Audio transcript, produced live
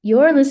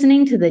You're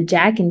listening to the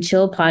Jack and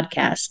Chill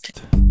podcast.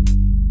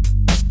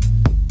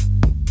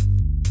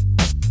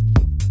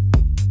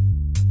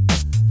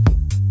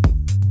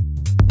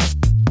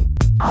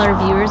 Tell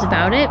our viewers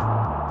about it.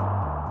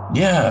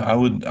 Yeah, I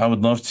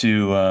would love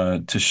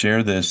to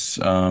share this.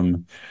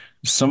 Some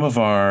of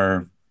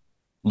our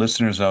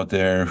listeners out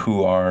there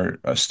who are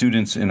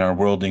students in our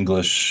World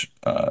English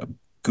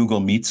Google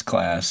Meets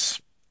class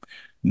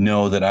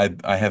know that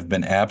I have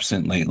been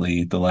absent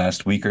lately, the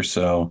last week or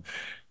so.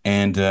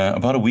 And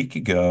about a week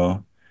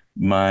ago,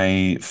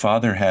 my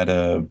father had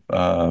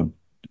a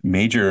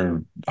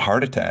major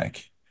heart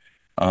attack,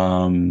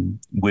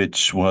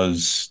 which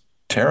was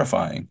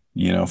terrifying,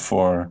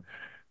 for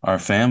our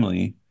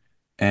family.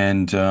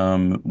 And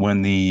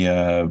when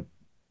the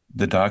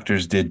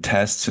doctors did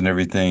tests and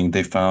everything,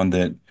 they found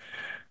that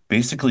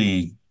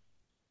basically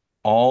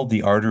all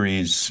the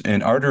arteries,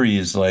 and artery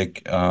is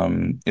like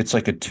it's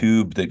like a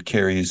tube that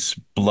carries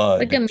Like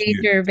blood a to,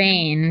 major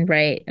vein,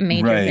 right? A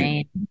major right,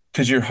 vein.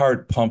 because your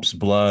heart pumps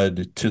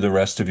blood to the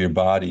rest of your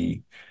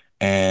body,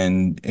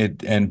 and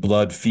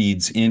blood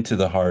feeds into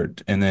the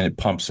heart and then it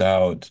pumps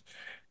out.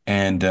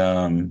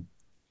 And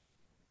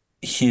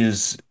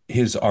his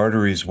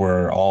arteries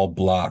were all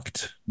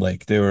blocked.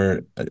 Like they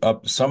were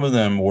up, some of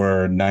them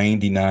were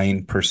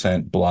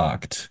 99%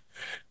 blocked,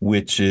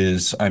 which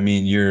is, I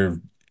mean,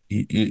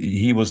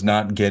 he was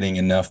not getting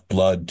enough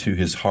blood to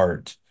his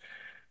heart.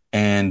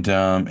 And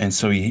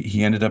so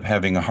he ended up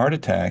having a heart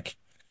attack.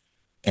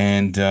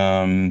 And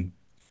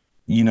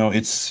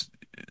it's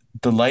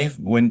the life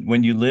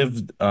when you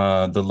live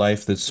the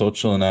life that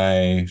Social and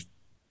I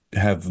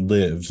have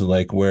lived,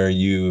 like where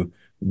you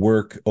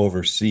work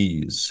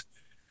overseas,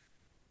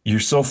 you're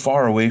so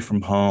far away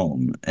from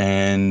home,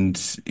 and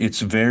it's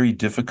very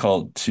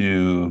difficult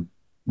to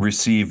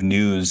receive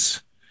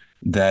news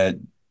that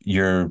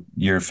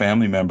your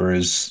family member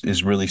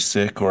is really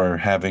sick or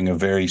having a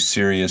very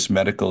serious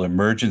medical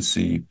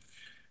emergency.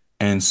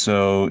 And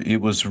so it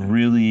was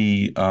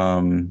really,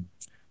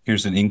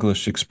 here's an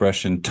English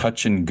expression,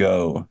 touch and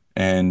go.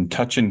 And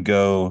touch and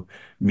go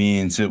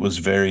means it was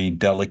very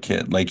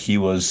delicate, like he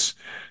was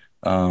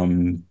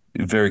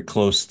very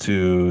close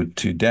to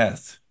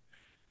death.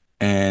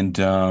 And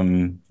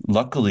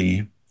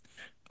luckily,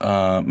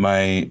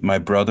 my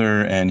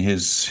brother and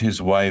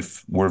his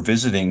wife were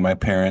visiting my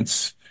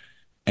parents,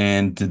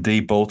 and they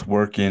both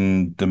work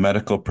in the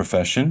medical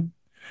profession.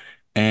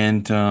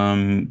 And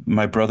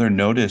my brother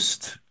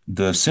noticed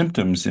the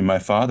symptoms in my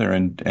father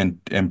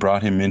and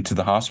brought him into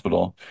the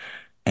hospital.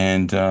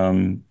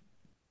 And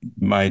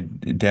my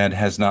dad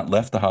has not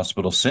left the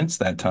hospital since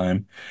that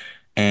time.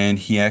 And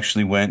he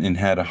actually went and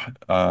had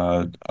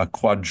a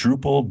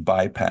quadruple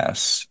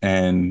bypass.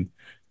 And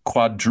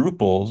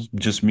quadruple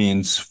just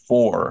means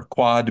four.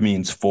 Quad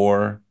means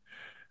four.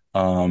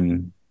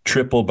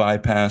 Triple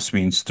bypass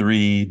means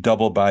three.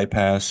 Double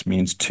bypass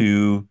means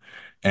two.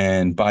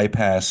 And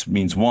bypass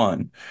means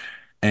one.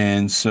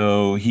 And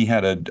so he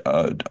had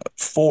a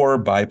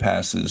four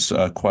bypasses,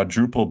 a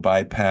quadruple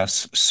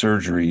bypass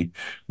surgery,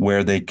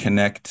 where they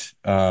connect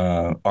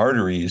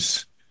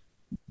arteries.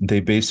 They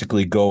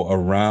basically go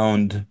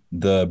around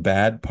the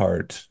bad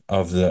part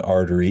of the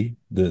artery,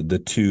 the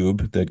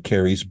tube that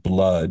carries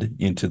blood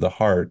into the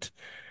heart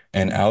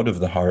and out of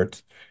the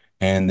heart,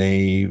 and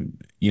they,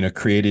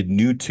 created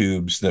new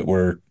tubes that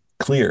were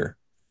clear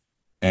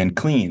and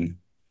clean.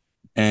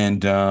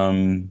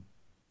 And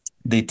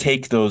they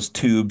take those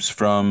tubes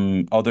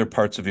from other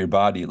parts of your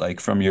body,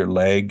 like from your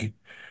leg,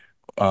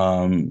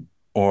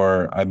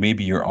 or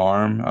maybe your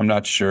arm. I'm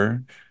not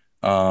sure.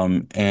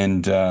 And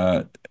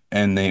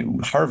they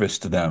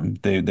harvest them.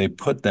 They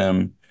put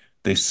them,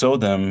 they sew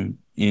them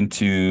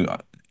into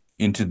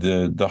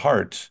the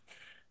heart.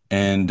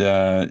 And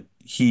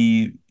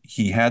he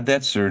had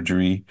that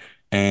surgery.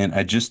 And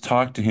I just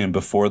talked to him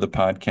before the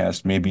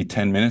podcast, maybe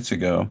 10 minutes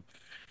ago.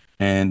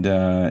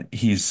 And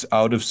he's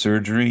out of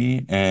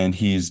surgery and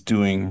he's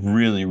doing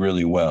really,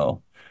 really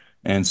well.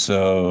 And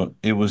so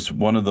it was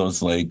one of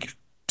those like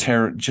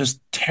just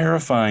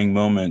terrifying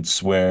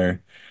moments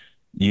where,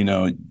 you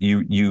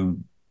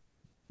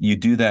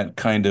do that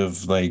kind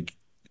of like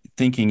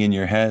thinking in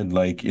your head,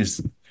 like,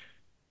 is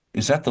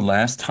that the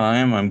last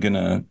time I'm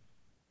gonna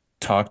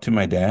talk to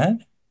my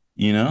dad?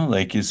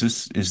 Like, is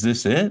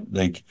this it?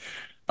 Like,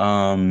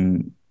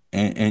 and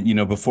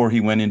before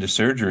he went into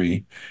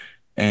surgery.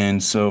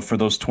 And so for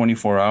those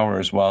 24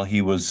 hours while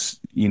he was,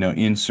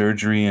 in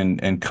surgery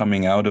and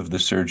coming out of the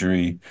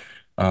surgery,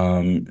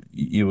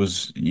 it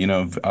was,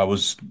 I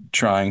was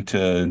trying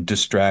to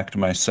distract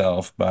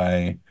myself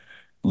by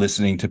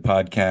listening to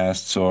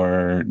podcasts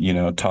or,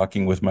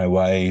 talking with my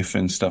wife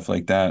and stuff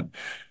like that.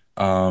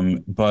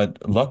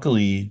 But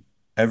luckily,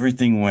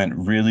 everything went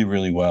really,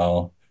 really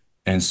well.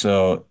 And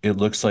so it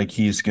looks like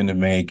he's going to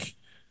make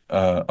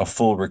a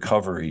full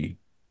recovery.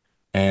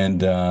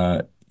 And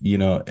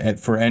and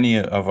for any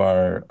of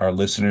our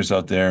listeners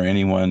out there,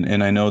 anyone,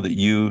 and I know that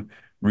you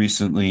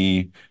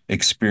recently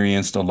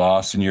experienced a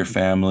loss in your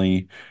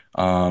family.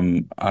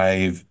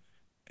 I've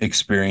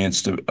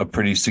experienced a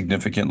pretty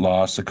significant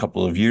loss a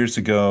couple of years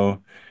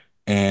ago,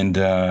 and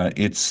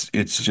it's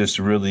just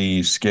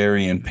really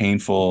scary and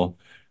painful.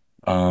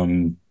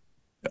 Um,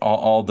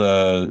 all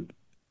the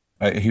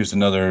here's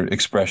another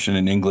expression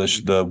in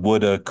English: the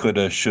woulda,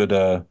 coulda,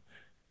 shoulda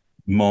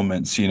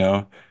moments, you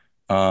know.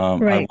 I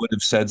Right. would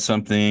have said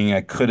something,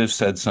 I could have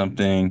said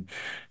something.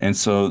 And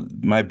so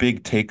my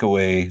big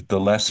takeaway, the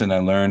lesson I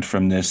learned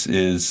from this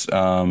is,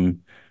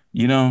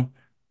 you know,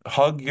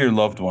 hug your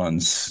loved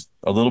ones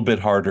a little bit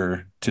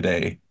harder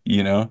today,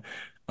 you know,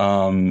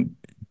 um,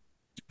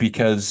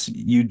 because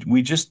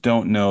we just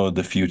don't know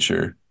the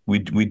future. We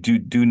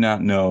do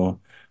not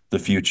know the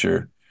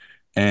future.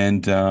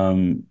 And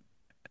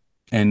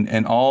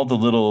and all the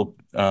little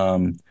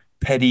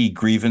petty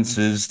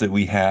grievances that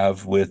we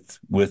have with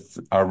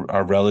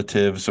our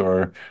relatives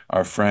or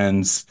our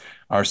friends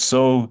are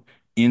so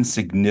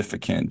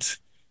insignificant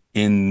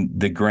in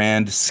the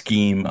grand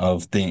scheme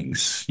of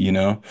things, you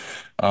know.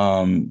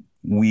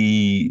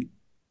 We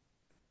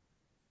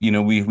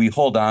we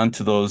hold on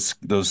to those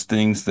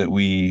things that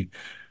we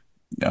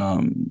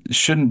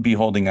shouldn't be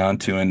holding on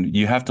to, and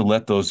you have to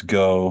let those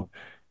go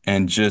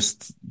and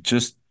just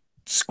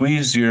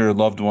squeeze your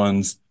loved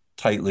ones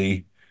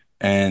tightly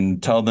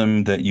and tell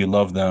them that you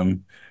love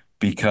them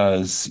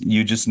because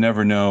you just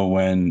never know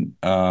when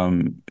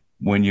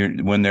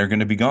they're going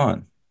to be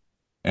gone.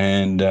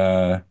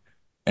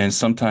 And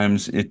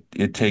sometimes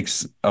it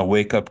takes a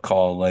wake up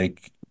call,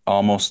 like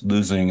almost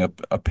losing a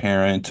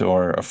parent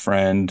or a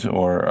friend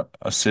or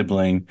a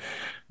sibling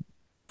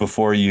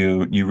before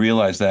you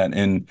realize that.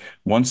 And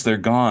once they're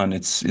gone,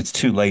 it's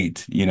too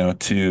late, you know,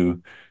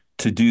 to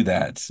do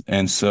that.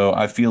 And so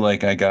I feel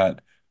like I got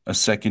a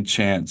second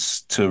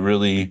chance to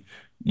really,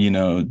 you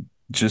know,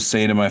 just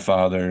say to my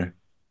father,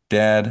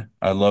 Dad,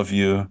 I love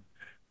you.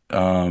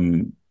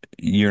 Um,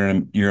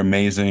 you're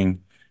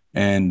amazing.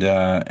 And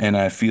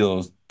I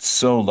feel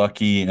so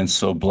lucky and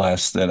so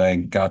blessed that I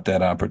got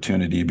that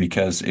opportunity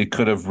because it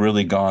could have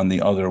really gone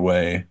the other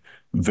way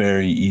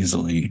very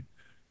easily.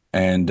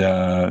 And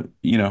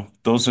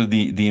those are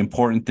the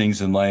important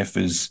things in life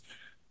is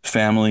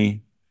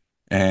family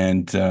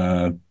and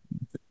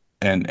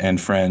and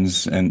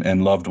friends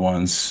and loved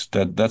ones.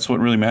 That's what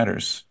really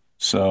matters.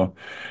 So,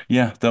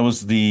 yeah, that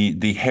was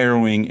the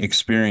harrowing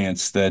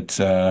experience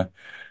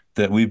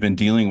that we've been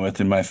dealing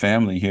with in my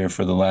family here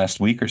for the last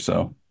week or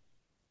so.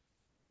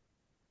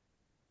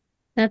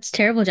 That's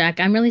terrible, Jack.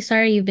 I'm really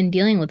sorry you've been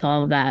dealing with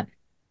all of that.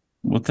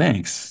 Well,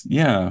 thanks.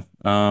 Yeah.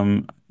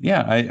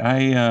 Yeah,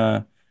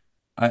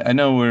 I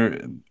know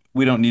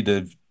we don't need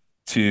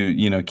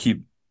to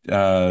keep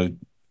uh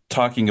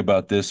talking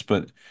about this,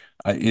 but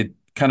it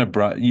kind of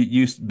brought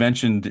you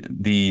mentioned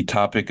the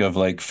topic of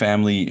like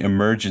family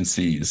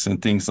emergencies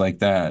and things like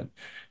that.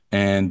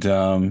 And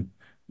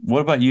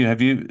what about you?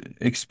 Have you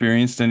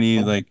experienced any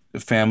like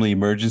family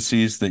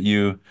emergencies that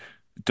you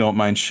don't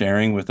mind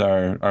sharing with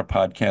our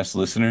podcast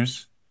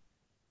listeners?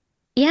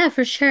 Yeah,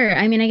 for sure.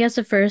 I mean, I guess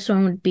the first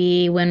one would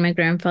be when my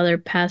grandfather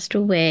passed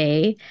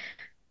away.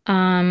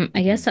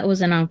 I guess Mhm. that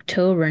was in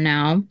October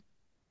now,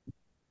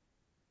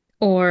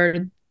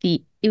 or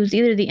it was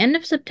either the end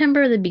of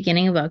September or the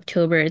beginning of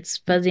October. It's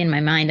fuzzy in my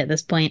mind at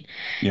this point.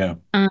 Yeah.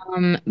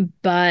 Um,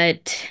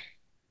 but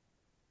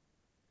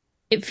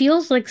it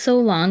feels like so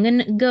long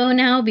ago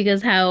now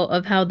because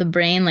how the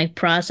brain like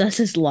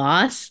processes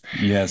loss.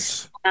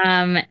 Yes.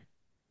 Um,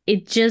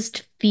 it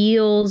just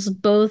feels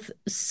both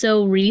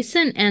so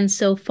recent and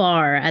so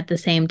far at the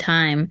same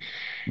time.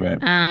 Right.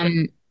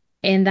 Um,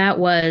 and that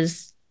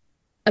was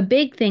a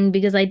big thing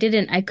because I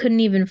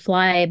couldn't even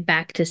fly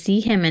back to see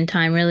him in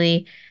time,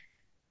 really.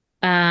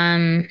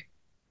 Um,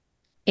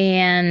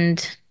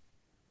 and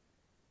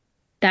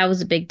that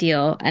was a big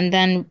deal. And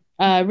then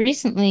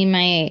recently,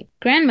 my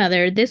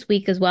grandmother, this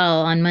week as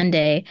well, on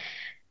Monday,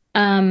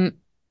 um,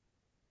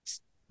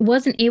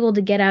 wasn't able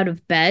to get out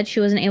of bed. She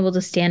wasn't able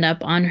to stand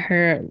up on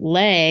her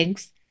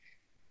legs.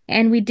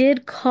 And we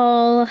did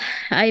call,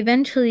 I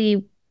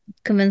eventually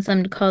convinced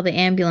them to call the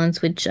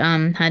ambulance, which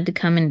had to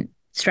come and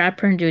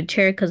strap her into a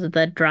chair because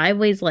the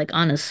driveway's like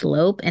on a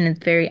slope and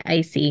it's very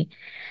icy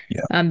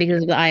Yeah.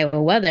 because of the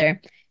Iowa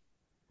weather.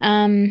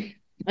 Um,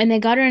 and they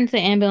got her into the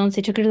ambulance,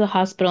 they took her to the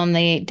hospital and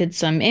they did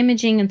some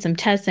imaging and some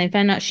tests and they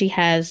found out she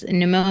has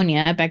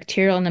pneumonia,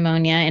 bacterial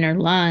pneumonia in her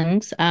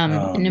lungs. Oh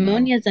no.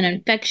 Pneumonia is an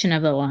infection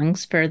of the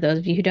lungs, for those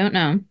of you who don't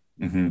know.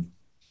 Hmm.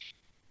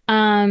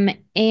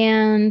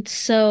 And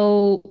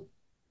so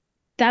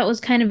that was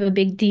kind of a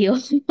big deal.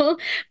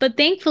 But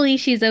thankfully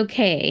she's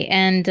okay.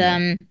 And Yeah.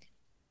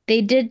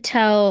 they did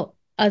tell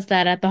us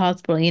that at the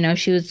hospital,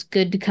 she was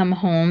good to come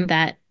home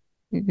that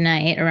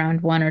night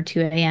around 1 or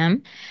 2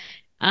 a.m.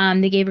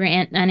 They gave her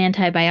an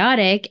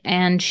antibiotic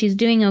and she's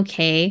doing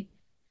okay.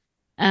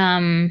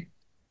 Um,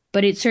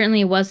 but it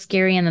certainly was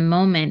scary in the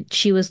moment.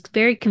 She was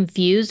very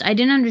confused. I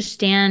didn't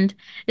understand.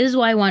 This is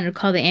why I wanted to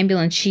call the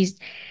ambulance.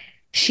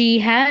 She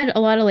had a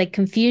lot of like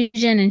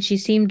confusion and she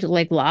seemed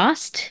like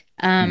lost.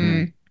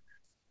 Hmm.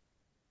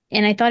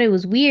 And I thought it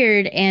was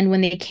weird. And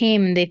when they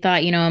came, they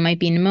thought, it might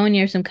be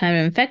pneumonia or some kind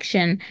of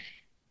infection.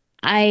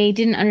 I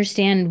didn't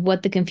understand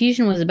what the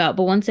confusion was about,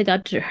 but once they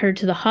got her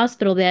to the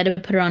hospital, they had to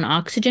put her on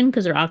oxygen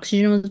because her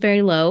oxygen was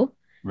very low.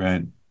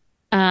 Right.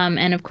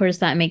 And of course,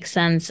 that makes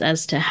sense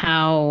as to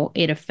how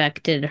it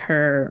affected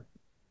her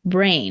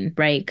brain,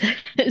 right?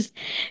 Because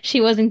she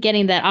wasn't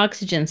getting that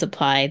oxygen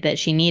supply that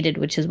she needed,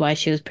 which is why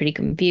she was pretty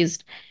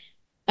confused.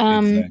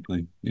 Um,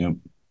 Exactly. Yep.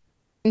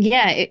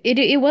 yeah,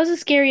 it was a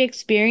scary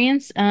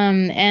experience.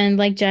 And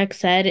like Jack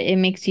said, it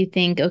makes you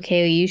think,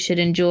 okay, you should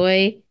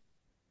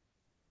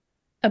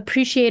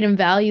appreciate and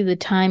value the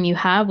time you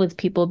have with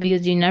people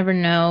because you never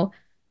know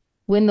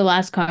when the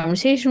last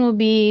conversation will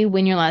be,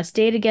 when your last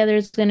day together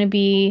is going to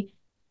be,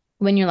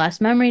 when your last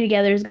memory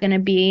together is going to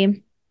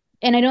be.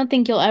 And I don't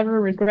think you'll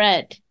ever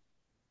regret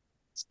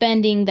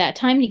spending that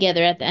time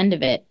together at the end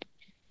of it.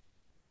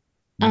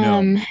 No.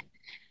 Um,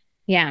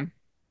 yeah.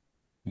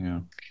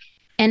 Yeah.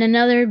 And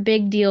another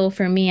big deal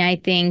for me, I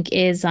think,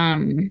 is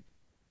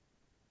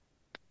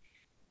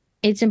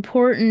it's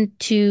important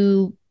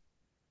to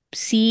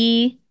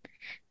see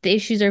the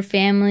issues our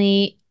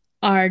family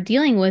are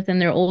dealing with in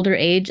their older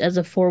age as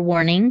a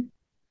forewarning.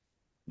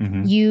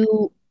 Hmm.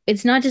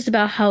 It's not just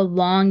about how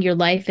long your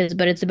life is,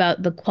 but it's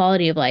about the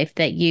quality of life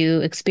that you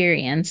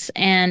experience.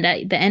 And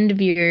at the end of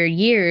your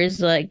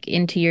years, like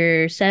into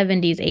your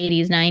 70s,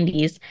 80s,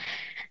 90s,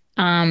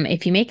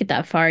 if you make it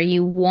that far,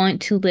 you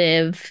want to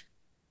live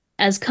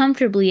as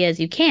comfortably as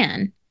you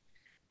can.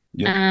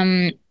 Yep.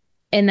 Um,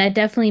 and that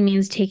definitely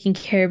means taking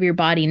care of your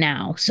body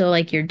now. So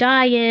like your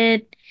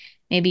diet,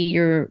 maybe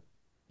your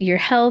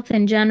health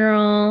in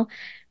general,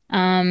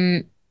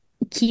 um,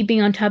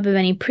 keeping on top of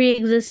any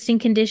pre-existing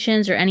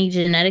conditions or any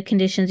genetic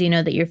conditions you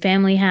know that your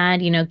family had,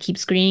 keep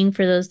screening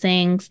for those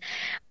things.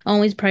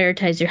 Always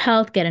prioritize your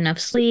health, get enough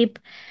sleep,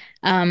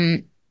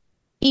 um,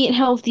 eat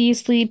healthy,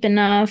 sleep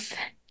enough,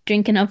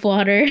 drink enough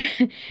water,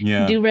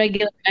 Yeah. do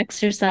regular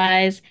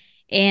exercise,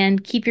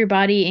 and keep your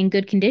body in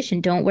good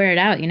condition. Don't wear it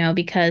out,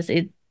 because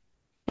it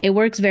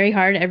works very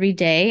hard every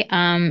day,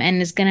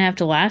 and it's gonna have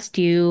to last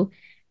you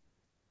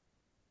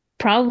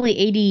probably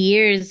 80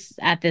 years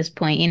at this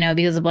point,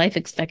 because of life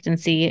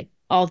expectancy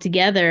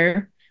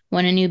altogether.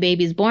 When a new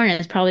baby's born,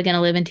 it's probably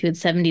gonna live into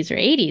its 70s or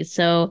 80s.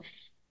 So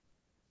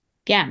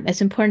yeah,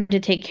 it's important to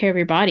take care of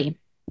your body.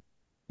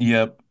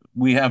 Yep.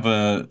 We have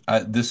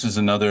this is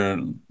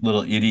another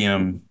little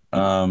idiom.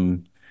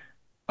 An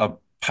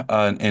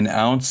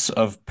ounce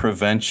of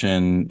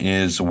prevention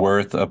is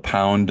worth a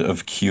pound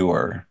of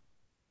cure.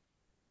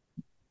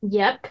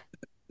 Yep.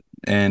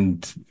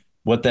 And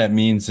what that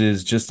means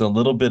is just a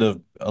little bit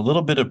of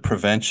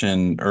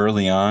prevention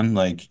early on,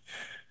 like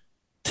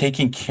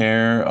taking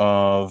care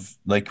of,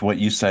 like what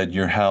you said,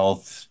 your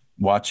health,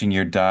 watching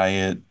your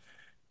diet,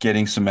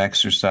 getting some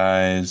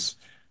exercise,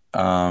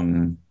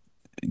 um,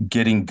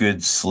 getting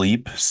good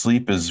sleep.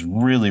 Sleep is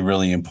really,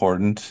 really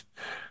important.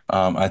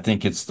 I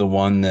think it's the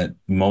one that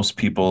most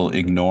people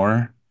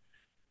ignore.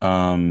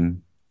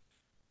 Um,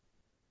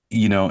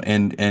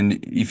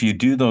 and if you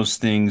do those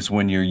things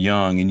when you're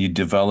young and you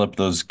develop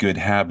those good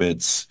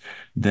habits,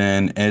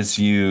 then as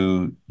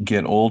you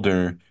get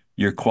older,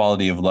 your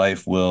quality of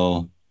life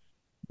will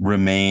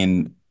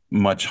remain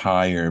much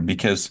higher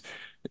because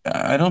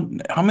I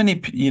don't, how many,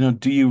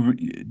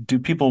 do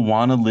people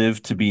want to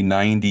live to be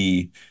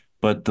 90,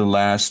 but the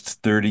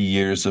last 30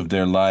 years of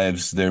their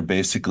lives, they're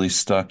basically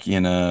stuck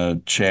in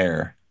a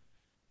chair,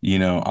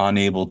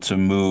 unable to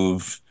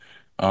move.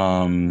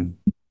 Um,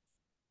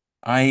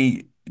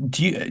 I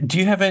do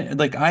you have any,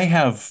 like I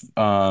have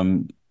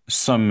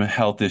some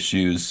health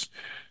issues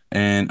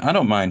and I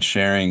don't mind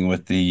sharing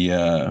with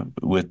the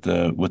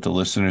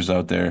listeners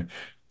out there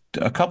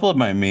a couple of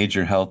my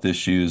major health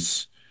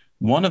issues.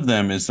 One of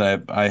them is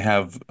I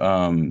have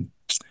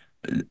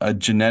a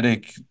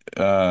genetic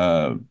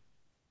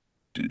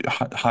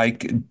high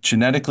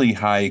genetically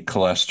high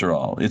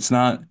cholesterol. It's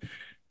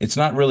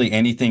not really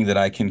anything that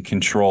I can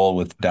control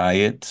with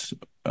diet.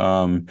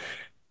 Um,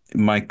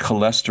 my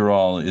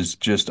cholesterol is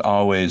just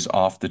always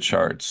off the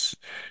charts.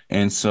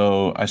 And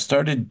so I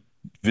started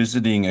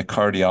visiting a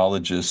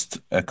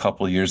cardiologist a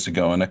couple years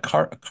ago, and a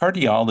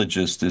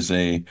cardiologist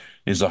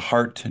is a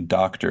heart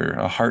doctor,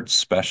 a heart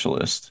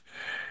specialist.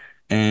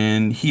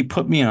 And he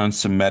put me on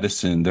some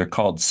medicine. They're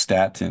called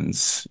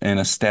statins. And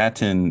a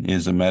statin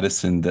is a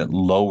medicine that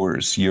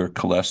lowers your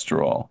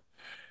cholesterol.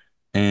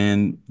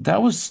 And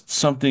that was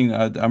something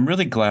I'm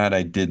really glad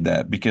I did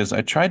that because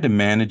I tried to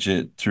manage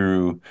it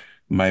through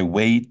my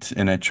weight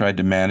and I tried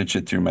to manage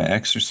it through my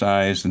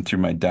exercise and through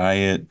my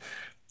diet.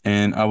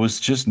 And I was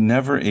just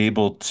never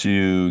able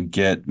to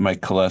get my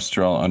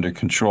cholesterol under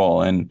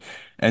control. And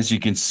as you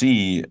can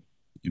see,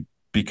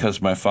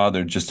 because my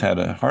father just had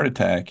a heart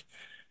attack,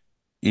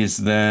 is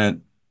that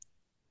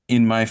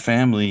in my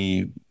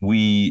family,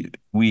 we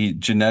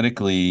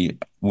genetically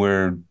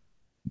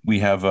we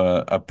have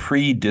a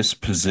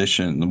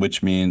predisposition,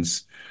 which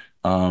means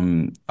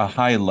a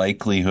high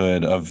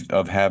likelihood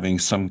of having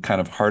some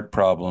kind of heart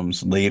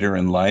problems later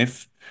in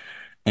life.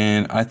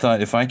 And I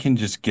thought if I can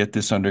just get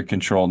this under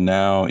control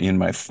now in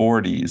my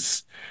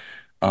 40s,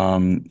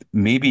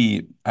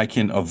 maybe I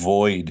can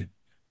avoid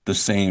the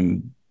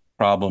same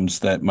problems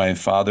that my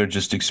father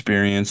just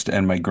experienced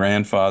and my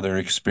grandfather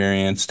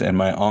experienced and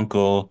my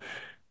uncle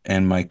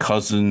and my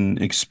cousin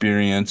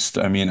experienced.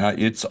 I mean,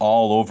 it's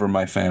all over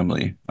my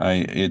family.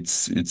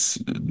 It's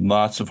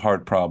lots of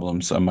heart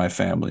problems on my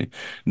family.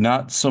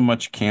 Not so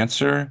much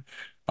cancer,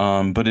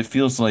 but it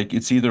feels like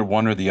it's either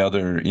one or the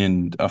other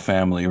in a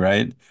family,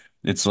 right?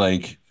 It's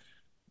like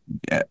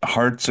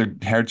heart's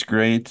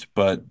great,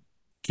 but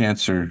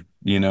cancer,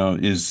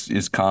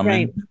 is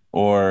Right. common,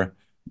 or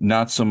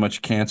not so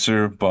much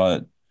cancer,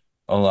 but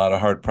a lot of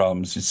heart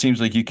problems. It seems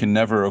like you can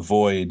never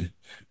avoid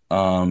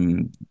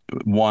um,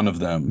 one of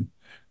them,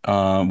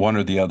 one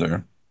or the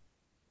other.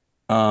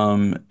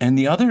 And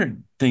the other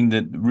thing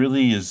that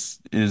really is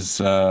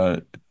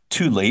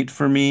too late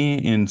for me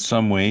in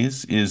some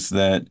ways is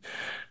that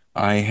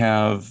I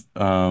have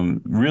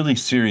really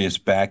serious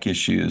back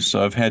issues.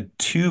 So I've had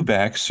two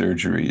back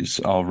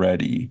surgeries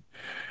already,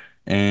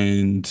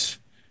 and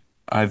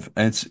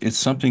it's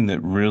something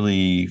that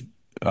really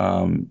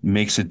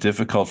makes it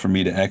difficult for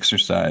me to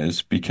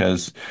exercise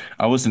because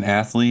I was an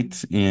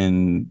athlete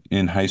in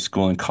high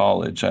school and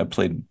college. I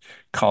played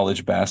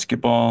college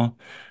basketball.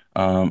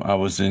 I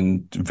was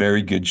in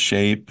very good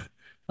shape,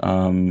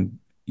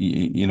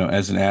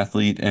 as an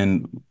athlete.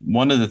 And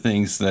one of the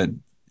things that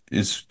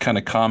is kind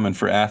of common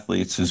for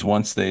athletes is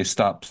once they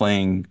stop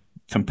playing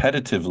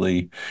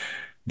competitively,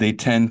 they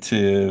tend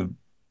to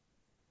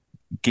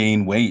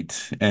gain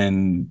weight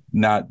and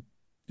not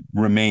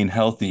remain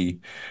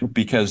healthy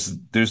because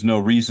there's no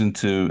reason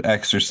to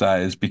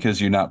exercise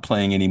because you're not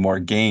playing any more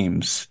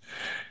games.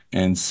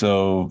 And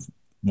so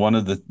one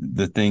of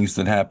the things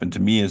that happened to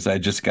me is I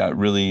just got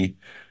really,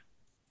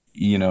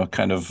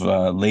 kind of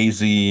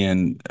lazy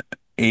and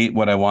ate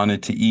what I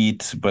wanted to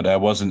eat, but I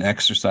wasn't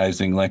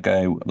exercising like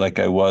I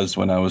was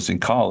when I was in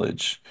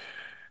college.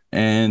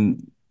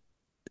 And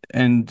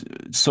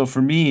so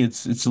for me,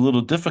 it's a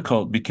little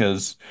difficult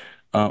because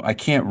I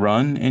can't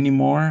run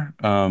anymore.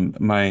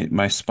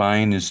 My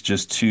spine is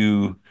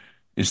too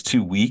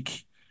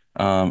weak.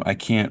 I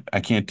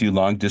can't do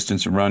long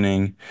distance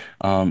running.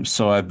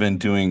 So I've been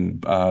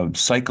doing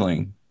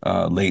cycling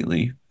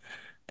lately,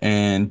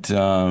 and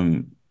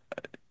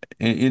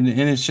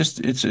and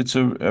it's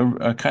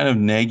a kind of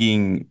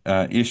nagging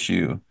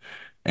issue,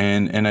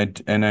 and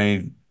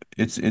I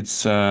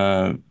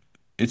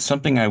it's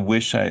something I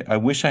wish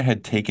I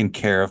had taken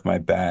care of my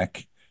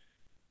back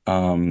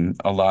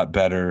a lot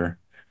better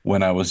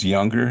when I was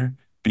younger,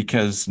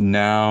 because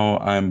now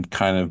I'm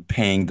kind of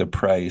paying the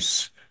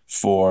price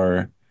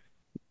for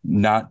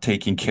not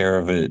taking care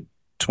of it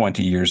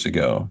 20 years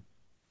ago.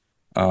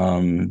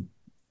 Um,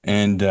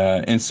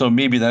 and so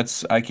maybe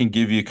that's I can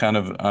give you kind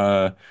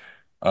of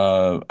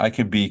I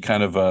could be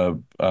kind of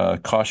a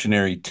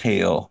cautionary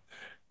tale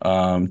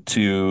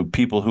to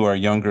people who are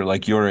younger,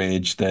 like your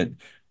age, that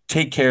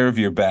take care of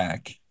your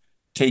back,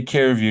 take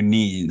care of your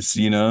knees,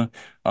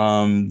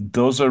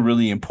 those are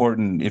really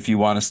important if you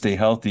want to stay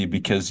healthy,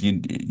 because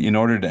in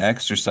order to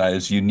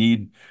exercise, you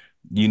need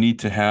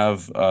to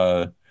have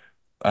a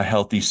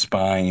healthy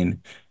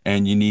spine,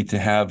 and you need to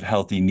have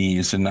healthy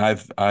knees. And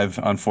I've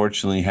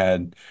unfortunately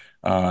had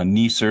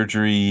knee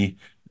surgery,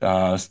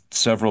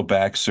 several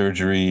back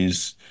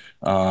surgeries.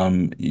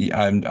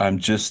 I'm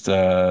just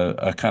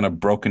a kind of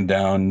broken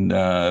down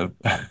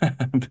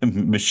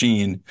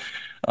machine.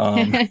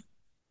 Um,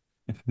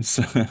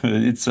 so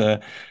it's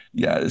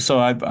yeah. So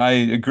I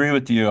agree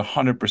with you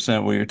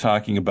 100%. What you're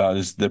talking about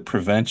is the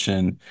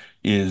prevention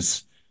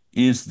is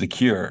is the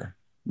cure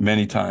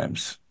many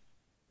times.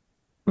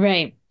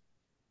 Right.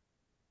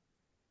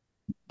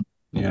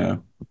 Yeah.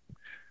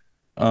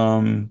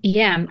 Um,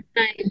 Yeah.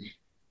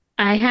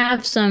 I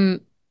have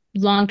some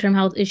long-term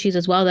health issues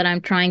as well that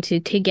I'm trying to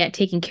get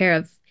taken care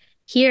of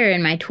here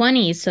in my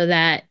 20s so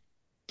that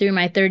through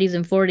my 30s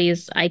and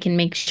 40s, I can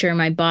make sure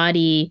my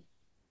body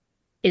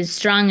is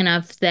strong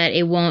enough that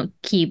it won't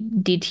keep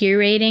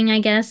deteriorating, I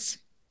guess.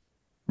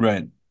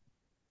 right.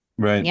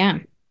 Right. Yeah.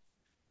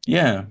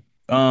 Yeah.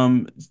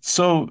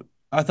 So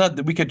I thought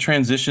that we could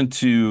transition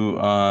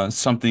to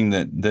something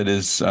that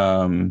is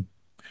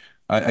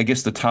I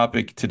guess the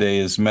topic today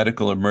is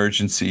medical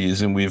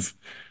emergencies, and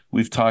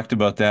we've talked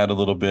about that a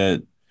little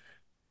bit.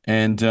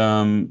 And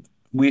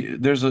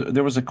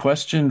there was a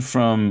question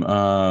from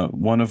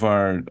one of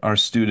our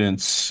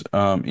students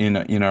in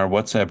our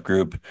WhatsApp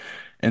group,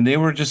 and they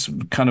were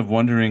just kind of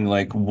wondering,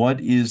 like, what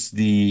is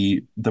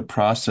the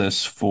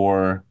process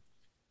for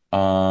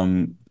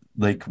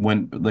like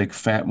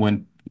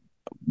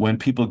when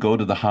people go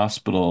to the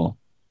hospital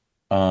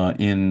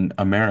in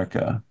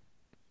America,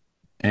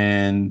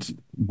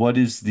 and what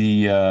is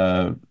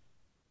the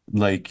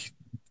like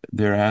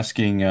they're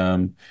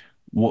asking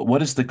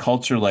what is the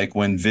culture like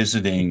when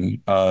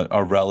visiting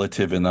a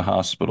relative in the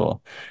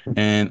hospital?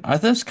 And I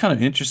thought it's kind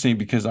of interesting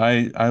because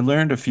I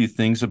learned a few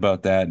things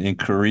about that in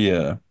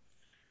Korea,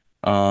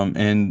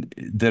 and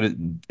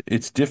that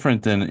it's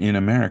different than in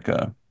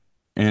America.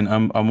 And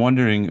I'm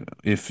wondering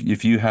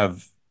if you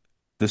have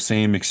the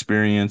same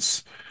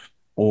experience,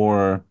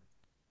 or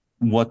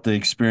what the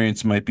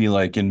experience might be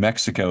like in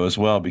Mexico as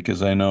well,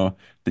 because I know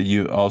that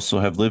you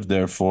also have lived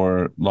there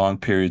for long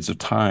periods of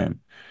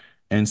time.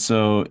 And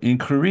so in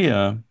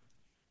Korea,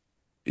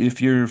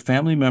 if your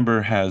family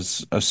member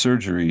has a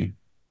surgery,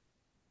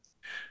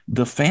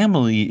 the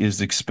family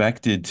is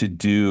expected to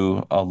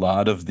do a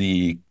lot of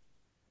the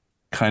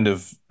kind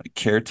of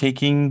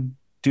caretaking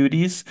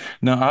duties.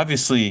 Now,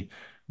 obviously,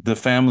 the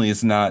family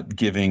is not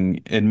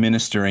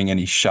administering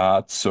any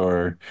shots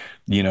or,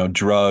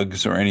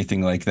 drugs or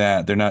anything like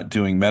that. They're not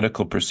doing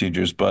medical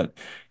procedures. But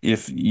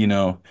if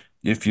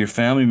your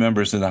family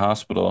member's in the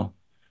hospital,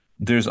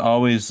 there's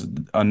always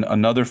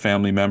another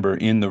family member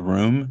in the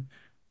room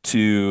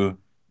to,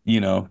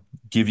 you know,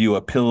 give you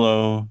a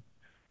pillow,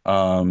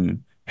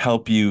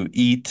 help you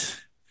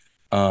eat,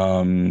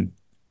 um,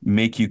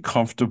 make you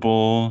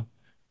comfortable.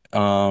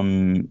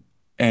 Um,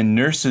 and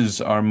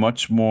nurses are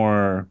much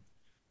more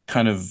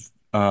kind of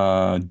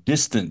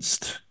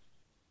distanced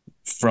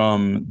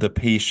from the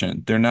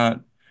patient. They're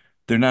not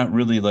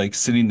really like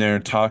sitting there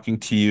talking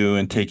to you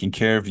and taking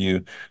care of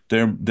you.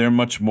 They're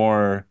much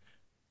more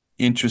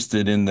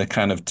interested in the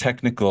kind of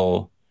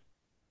technical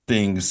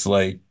things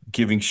like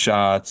giving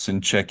shots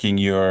and checking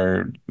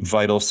your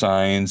vital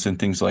signs and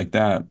things like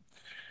that.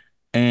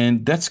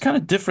 And that's kind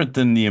of different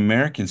than the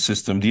American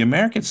system. The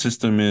American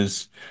system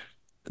is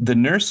the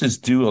nurses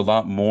do a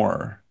lot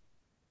more.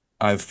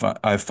 I've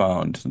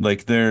found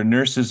like their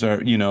nurses are,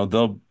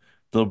 they'll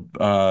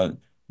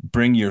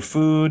bring your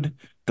food,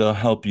 they'll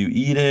help you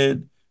eat it,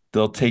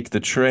 they'll take the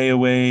tray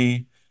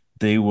away,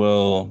 they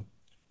will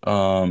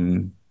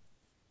um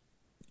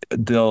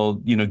they'll,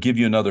 give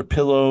you another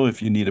pillow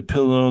if you need a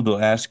pillow, they'll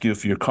ask you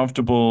if you're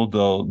comfortable,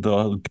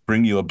 they'll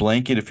bring you a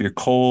blanket if you're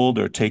cold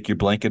or take your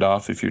blanket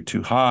off if you're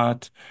too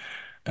hot.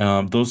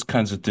 Those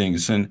kinds of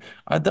things. And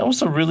that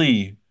was a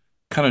really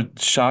kind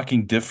of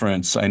shocking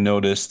difference I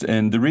noticed.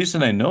 And the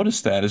reason I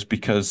noticed that is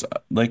because,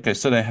 like I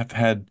said, I have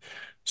had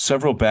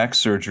several back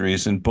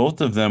surgeries, and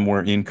both of them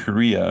were in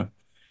Korea.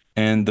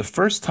 And the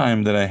first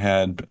time that I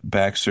had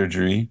back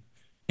surgery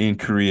in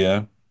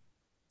Korea,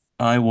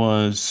 I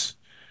was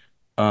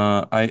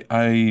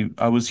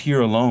I was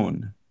here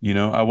alone.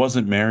 I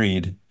wasn't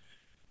married.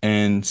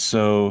 And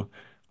so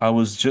I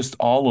was just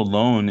all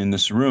alone in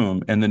this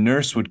room, and the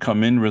nurse would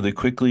come in really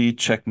quickly,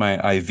 check my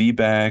IV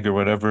bag or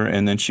whatever,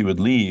 and then she would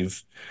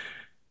leave.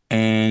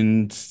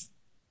 And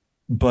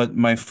but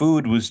my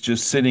food was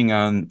just sitting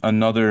on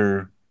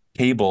another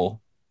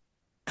table,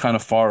 kind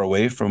of far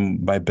away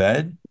from my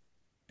bed,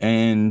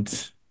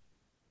 and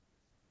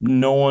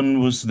no one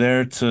was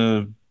there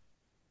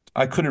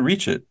I couldn't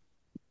reach it.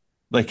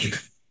 Like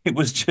it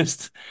was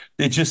just,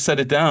 they just set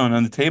it down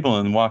on the table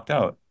and walked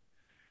out.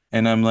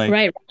 And I'm like,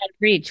 Right, right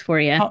reach for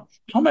you. how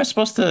am I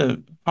supposed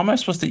to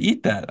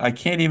eat that? I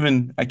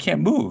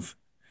can't move.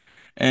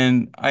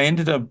 And I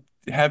ended up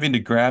having to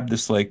grab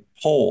this like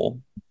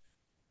pole,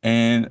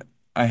 and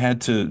I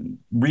had to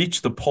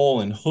reach the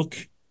pole and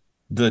hook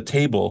the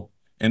table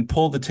and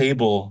pull the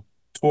table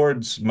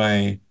towards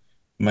my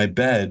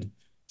bed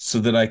so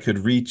that I could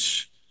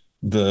reach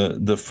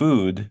the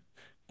food.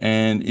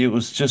 And it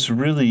was just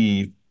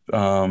really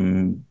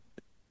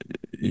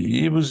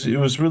it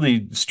was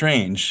really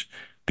strange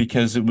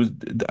because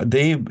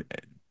they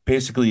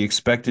basically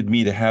expected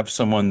me to have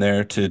someone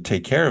there to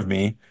take care of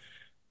me,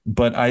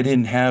 but I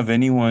didn't have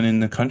anyone in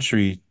the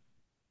country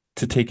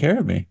to take care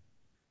of me.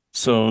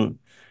 So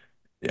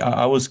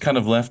I was kind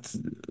of left,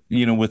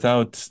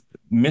 without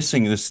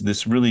missing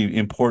this really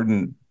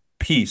important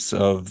piece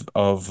of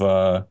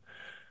the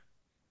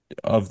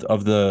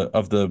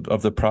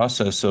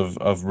process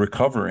of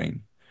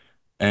recovering.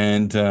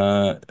 And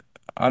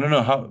I don't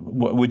know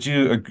would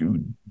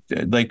you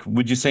like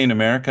would you say in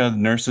America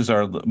nurses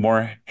are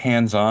more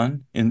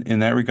hands-on in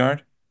that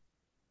regard?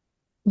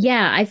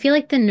 Yeah, I feel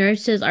like the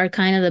nurses are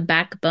kind of the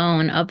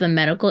backbone of the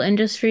medical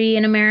industry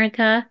in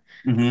America.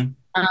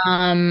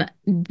 Hmm.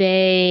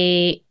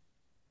 They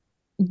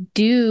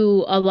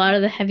do a lot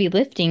of the heavy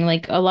lifting.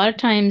 Like a lot of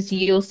times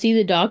you'll see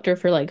the doctor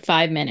for like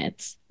 5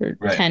 minutes or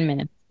Right. 10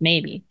 minutes,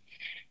 maybe,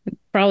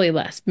 probably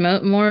less,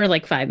 more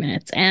like 5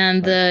 minutes.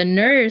 And Right. the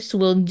nurse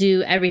will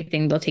do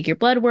everything. They'll take your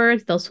blood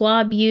work, they'll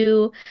swab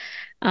you.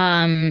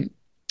 Um,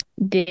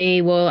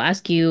 they will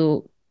ask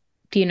you,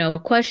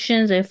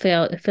 questions. They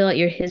fill out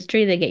your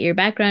history. They get your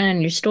background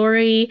and your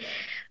story.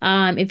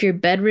 If you're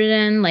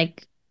bedridden,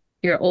 like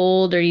you're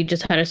old or you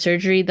just had a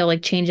surgery, they'll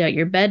like change out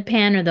your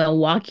bedpan or they'll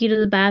walk you to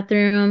the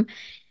bathroom.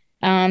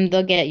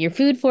 They'll get your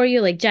food for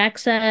you, like Jack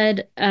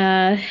said.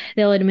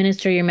 They'll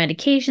administer your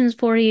medications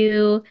for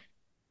you.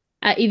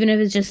 Even if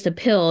it's just a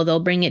pill,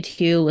 they'll bring it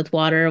to you with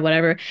water or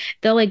whatever.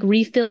 They'll like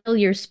refill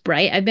your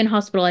Sprite. I've been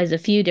hospitalized a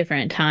few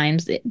different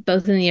times,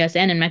 both in the US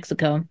and in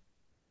Mexico.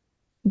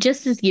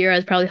 Just this year, I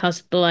was probably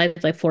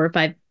hospitalized like 4 or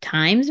 5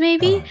 times,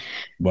 maybe. Oh,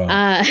 wow.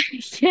 Uh,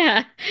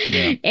 yeah.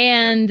 Yeah.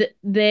 And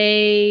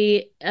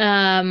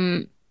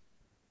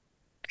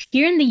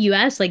here in the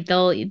US, like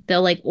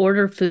they'll like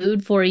order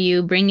food for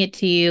you, bring it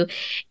to you,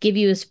 give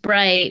you a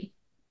Sprite.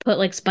 put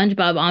like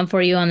SpongeBob on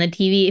for you on the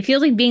TV. It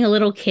feels like being a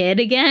little kid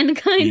again,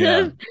 kind Yeah.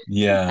 of.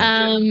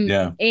 Yeah.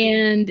 Yeah.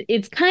 And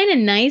it's kind of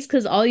nice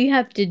because all you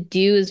have to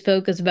do is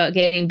focus about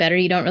getting better.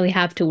 You don't really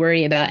have to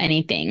worry about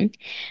anything.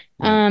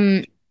 Right.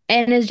 Um,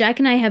 and as Jack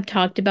and I have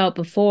talked about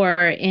before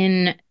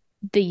in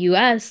the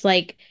US,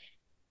 like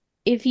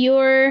if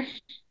you're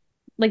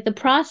like the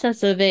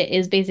process of it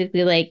is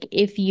basically like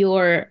if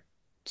you're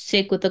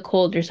sick with a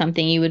cold or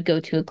something, you would go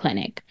to a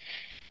clinic.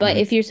 But Right.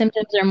 if your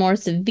symptoms are more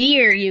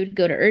severe, you would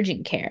go to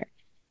urgent care.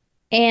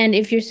 And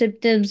if your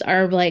symptoms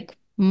are like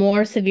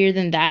more severe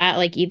than that,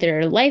 like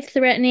either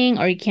life-threatening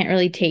or you can't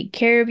really take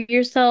care of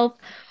yourself,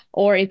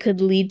 or it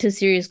could lead to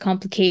serious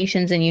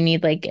complications and you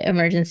need like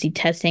emergency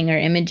testing or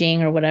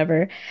imaging or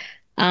whatever,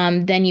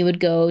 then you would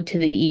go to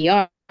the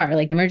ER,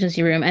 like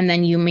emergency room, and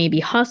then you may be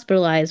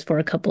hospitalized for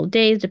a couple of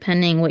days,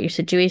 depending what your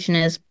situation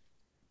is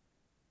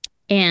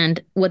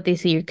and what they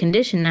see your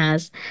condition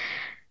as.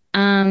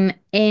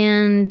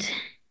 And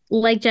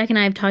like Jack and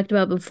I have talked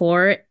about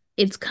before,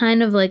 it's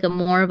kind of like a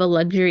more of a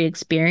luxury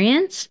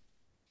experience.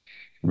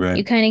 You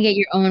Right. kind of get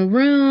your own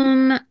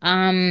room.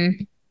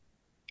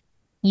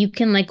 You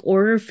can like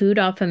order food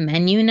off a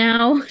menu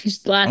now.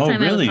 Just the last Oh,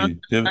 time I was really?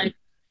 hospitalized.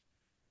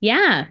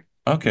 Yeah,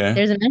 Okay.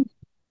 there's a menu.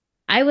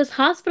 I was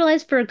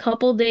hospitalized for a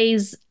couple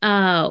days.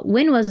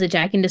 When was it,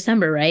 Jack? In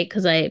December, right?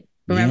 Because I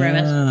remember I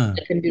messed Yeah.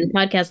 I couldn't do the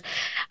podcast.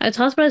 I was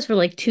hospitalized for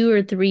like 2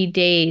 or 3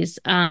 days.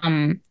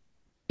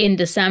 In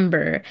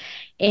December.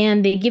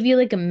 And they give you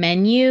like a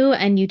menu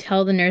and you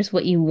tell the nurse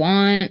what you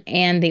want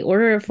and they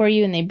order it for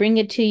you and they bring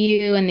it to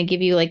you and they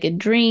give you like a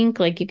drink,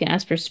 like you can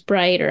ask for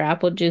Sprite or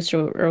apple juice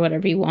or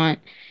whatever you want.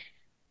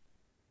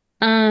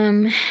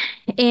 Um,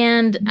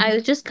 and I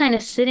was just kind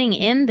of sitting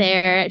in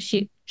there.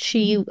 She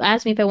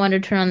asked me if I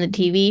wanted to turn on the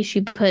TV.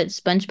 She put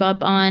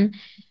SpongeBob on.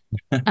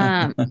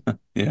 Um,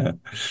 Yeah.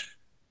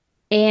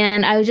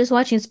 and I was just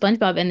watching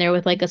SpongeBob in there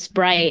with like a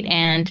Sprite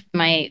and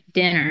my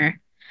dinner.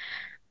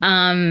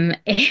 Um,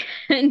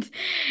 and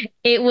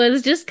it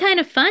was just kind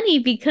of funny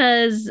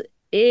because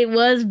it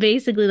was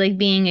basically like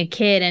being a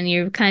kid and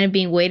you're kind of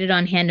being waited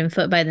on hand and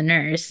foot by the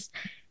nurse.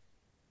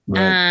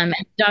 Right.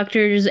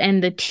 Doctors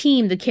and the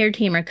team, the care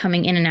team are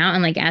coming in and out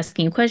and like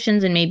asking you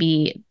questions and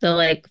maybe the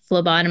like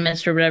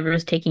phlebotomist or whatever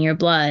is taking your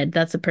blood.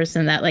 That's the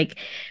person that like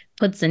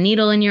puts a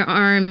needle in your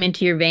arm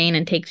into your vein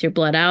and takes your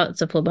blood out.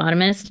 It's a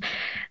phlebotomist.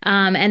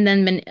 And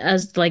then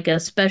as like a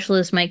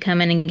specialist might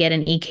come in and get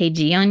an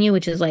EKG on you,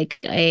 which is like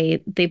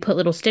they put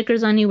little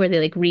stickers on you where they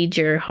like read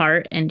your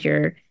heart and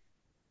your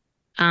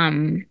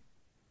um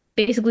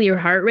basically your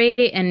heart rate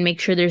and make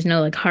sure there's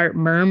no like heart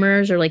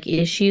murmurs or like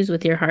issues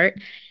with your heart.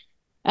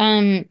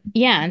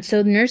 Yeah, and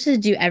so nurses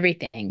do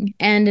everything.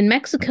 And in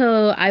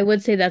Mexico, I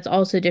would say that's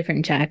also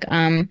different, Jack.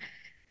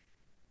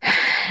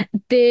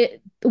 The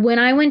when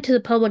I went to the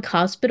public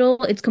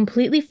hospital, it's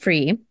completely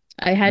free.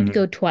 I had to Mhm.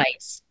 go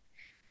twice.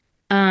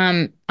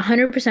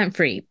 100%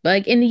 free.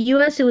 Like in the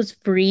US, it was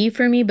free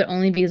for me, but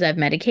only because I have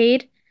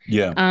Medicaid,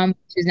 Yeah. which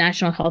is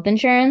national health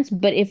insurance.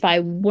 But if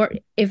I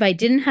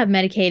didn't have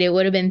Medicaid, it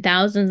would have been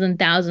thousands and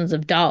thousands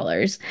of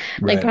dollars,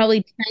 like Right.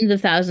 probably tens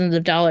of thousands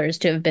of dollars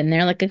to have been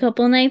there like a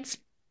couple of nights.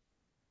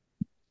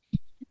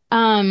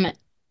 Um,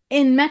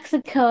 in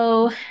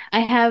Mexico,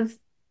 I have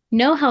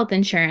no health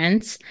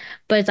insurance,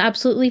 but it's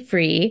absolutely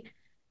free.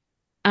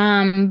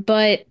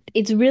 But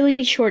it's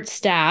really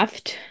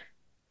short-staffed.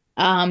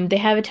 They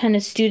have a ton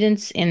of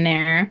students in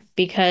there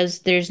because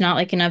there's not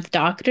like enough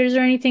doctors or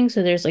anything.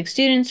 So there's like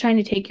students trying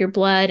to take your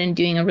blood and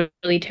doing a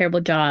really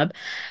terrible job.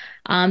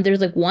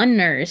 There's like one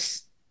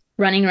nurse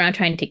running around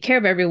trying to take care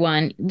of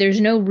everyone.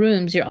 There's no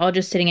rooms. You're all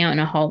just sitting out in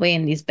a hallway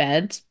in these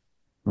beds.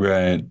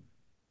 Right.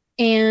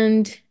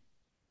 And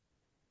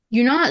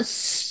you're not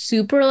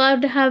super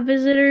allowed to have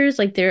visitors.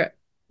 Like your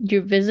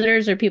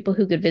visitors or people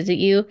who could visit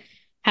you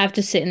have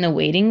to sit in the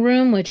waiting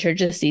room, which are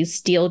just these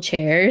steel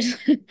chairs.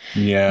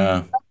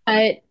 Yeah.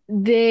 If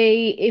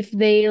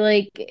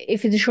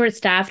it's short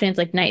staffed and it's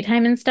like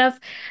nighttime and stuff,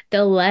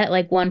 they'll let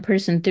like one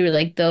person through.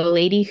 Like the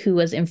lady who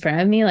was in front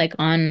of me, like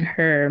on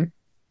her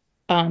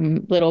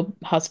little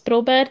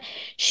hospital bed,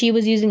 she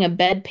was using a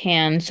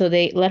bedpan, so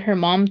they let her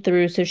mom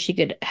through so she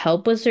could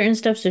help with certain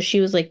stuff. So she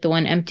was like the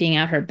one emptying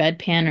out her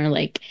bedpan or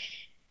like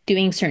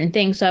doing certain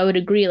things. So I would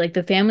agree, like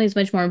the family is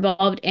much more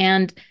involved.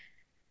 And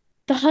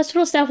the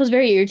hospital staff was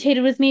very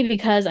irritated with me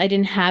because I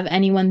didn't have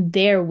anyone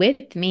there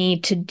with me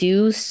to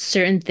do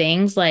certain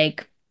things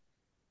like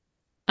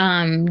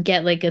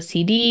get like a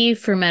CD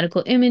for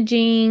medical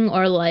imaging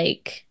or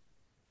like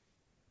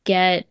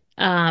get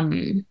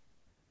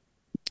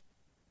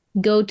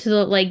go to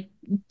the like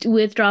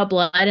withdraw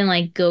blood and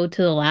like go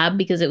to the lab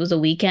because it was a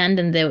weekend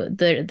and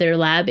their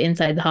lab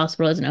inside the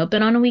hospital isn't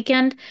open on a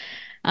weekend.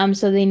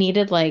 So they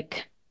needed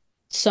like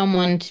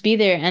someone to be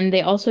there and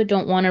they also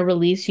don't want to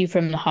release you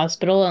from the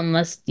hospital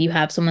unless you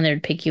have someone there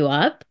to pick you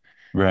up.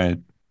 Right.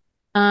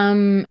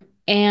 Um,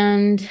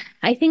 and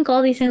I think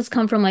all these things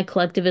come from like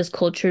collectivist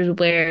cultures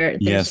where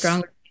there's Yes.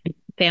 strong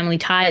family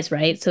ties,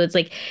 right? So it's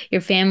like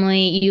your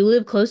family, you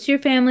live close to your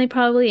family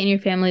probably, and your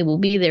family will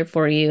be there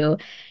for you,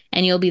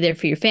 and you'll be there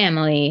for your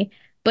family.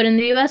 But in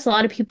the US, a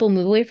lot of people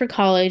move away for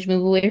college,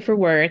 move away for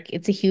work.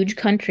 It's a huge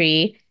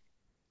country.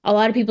 A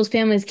lot of people's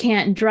families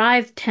can't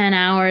drive 10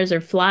 hours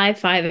or fly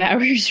 5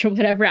 hours or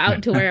whatever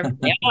out to wherever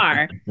they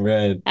are.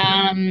 Right.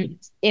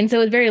 And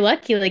so it's very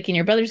lucky, like in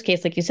your brother's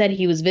case, like you said,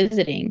 he was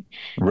visiting.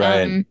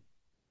 Right. Um,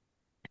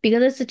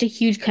 because it's such a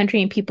huge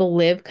country and people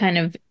live kind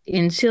of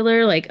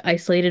insular, like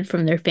isolated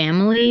from their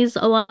families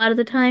a lot of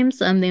the times.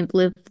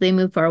 They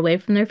move far away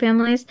from their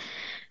families.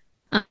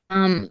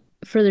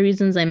 For the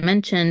reasons I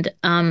mentioned,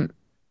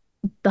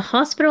 the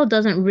hospital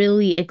doesn't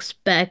really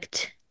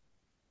expect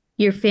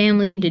your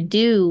family to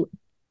do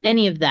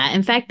any of that.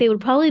 In fact, they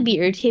would probably be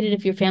irritated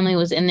if your family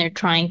was in there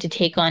trying to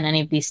take on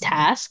any of these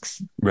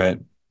tasks Right.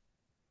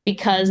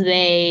 because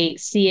they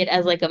see it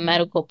as like a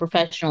medical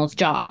professional's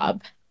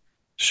job,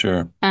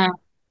 Sure. uh,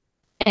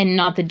 and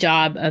not the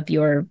job of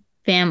your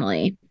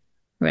family,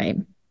 right?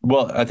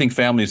 Well, I think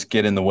families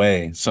get in the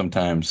way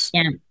sometimes.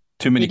 Yeah,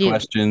 Too they many do.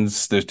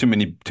 questions. There's too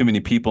many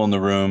people in the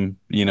room.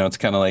 It's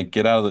kind of like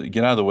get out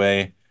of the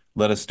way.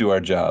 Let us do our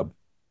job.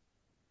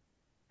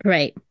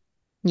 Right.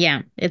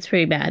 Yeah, it's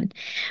pretty bad.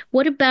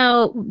 What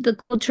about the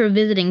culture of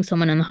visiting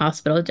someone in the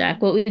hospital,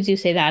 Jack? What would you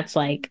say that's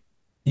like?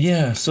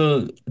 Yeah,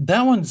 so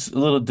that one's a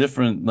little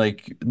different.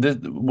 Like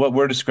what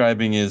we're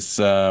describing is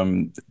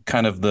kind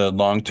of the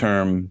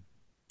long-term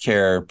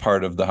care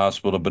part of the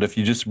hospital. But if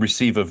you just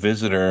receive a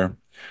visitor,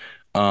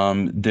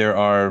 there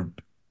are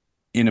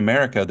in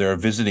America there are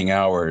visiting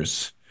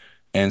hours,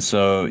 and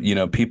so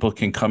people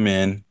can come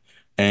in,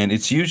 and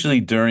it's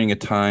usually during a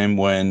time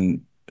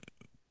when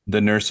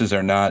the nurses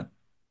are not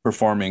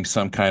performing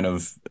some kind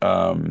of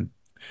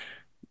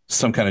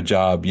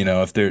job.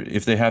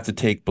 If they have to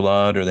take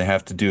blood or they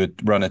have to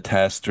run a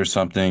test or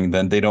something,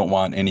 then they don't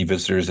want any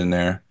visitors in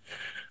there.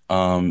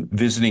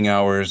 Visiting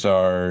hours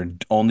are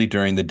only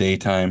during the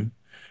daytime.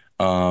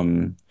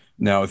 Um,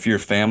 Now, if you're a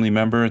family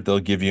member, they'll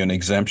give you an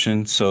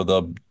exemption, so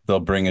they'll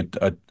bring a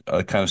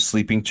kind of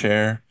sleeping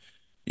chair.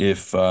 If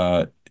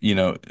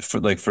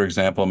for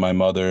example, my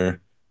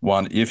mother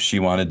if she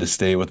wanted to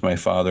stay with my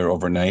father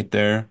overnight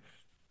there,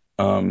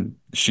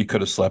 she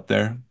could have slept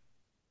there.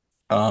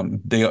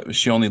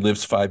 She only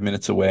lives 5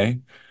 minutes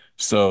away,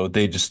 so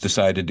they just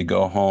decided to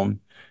go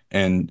home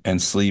and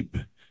sleep,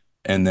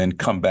 and then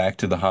come back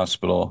to the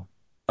hospital.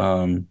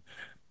 Um,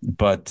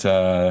 but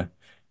uh,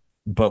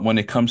 but when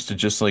it comes to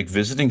just like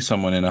visiting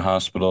someone in a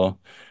hospital,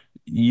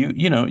 you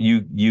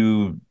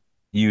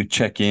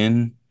check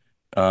in,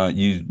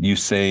 you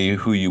say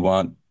who you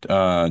want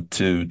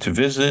to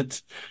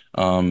visit.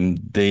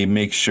 They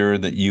make sure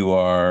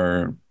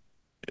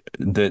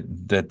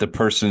that the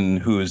person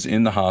who is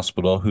in the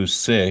hospital who's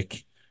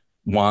sick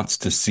wants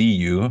to see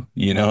you.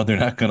 They're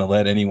not going to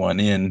let anyone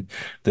in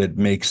that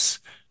makes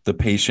the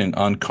patient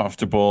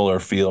uncomfortable or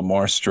feel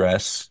more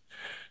stress.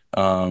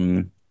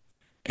 Um,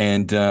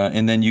 and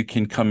then you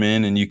can come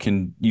in and you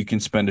can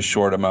spend a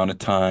short amount of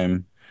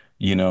time,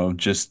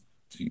 just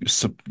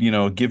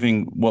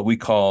giving what we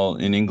call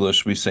in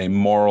English, we say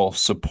moral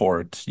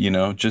support,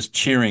 just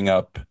cheering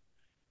up,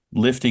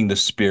 lifting the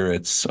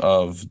spirits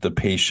of the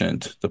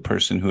patient, the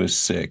person who is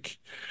sick.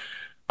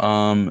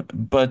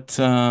 But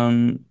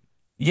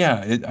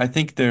yeah, I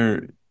think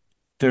they're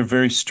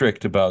very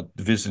strict about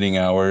visiting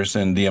hours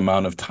and the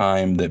amount of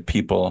time that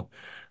people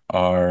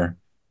are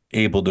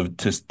able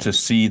to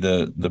see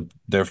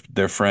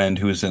their friend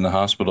who is in the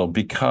hospital,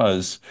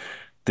 because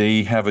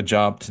they have a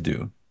job to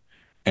do,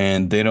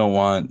 and they don't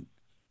want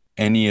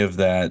any of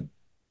that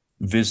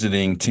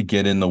visiting to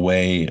get in the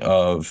way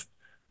of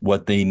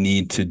what they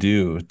need to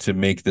do to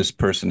make this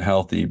person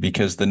healthy,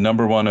 because the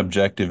number one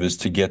objective is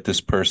to get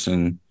this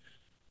person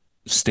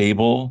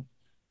stable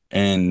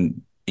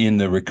and in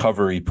the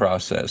recovery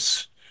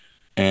process.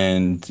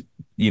 And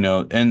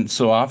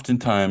so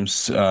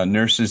oftentimes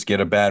nurses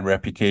get a bad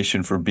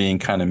reputation for being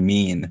kind of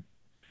mean.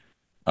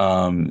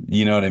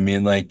 You know what I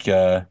mean? Like,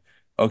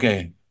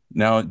 okay,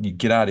 now you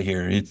get out of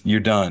here. You're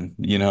done.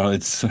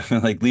 It's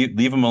like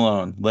leave him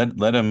alone.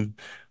 Let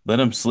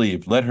him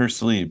sleep. Let her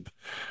sleep.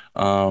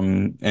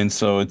 And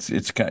so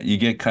you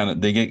get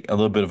they get a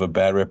little bit of a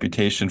bad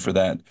reputation for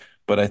that.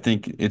 But I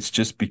think it's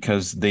just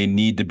because they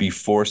need to be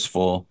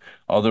forceful.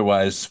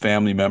 Otherwise,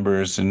 family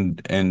members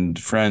and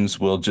friends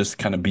will just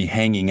kind of be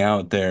hanging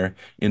out there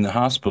in the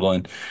hospital.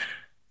 And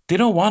they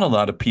don't want a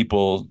lot of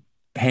people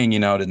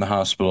hanging out in the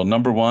hospital.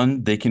 Number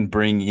one, they can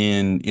bring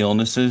in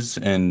illnesses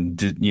and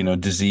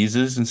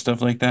diseases and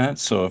stuff like that.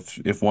 So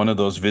if one of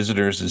those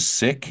visitors is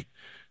sick,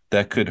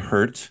 that could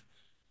hurt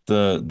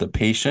the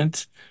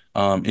patient.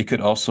 It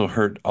could also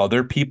hurt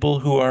other people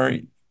who are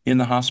in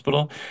the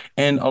hospital.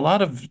 And a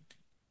lot of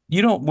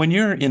when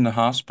you're in the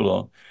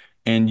hospital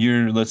and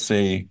you're, let's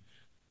say,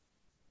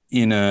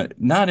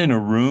 not in a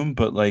room,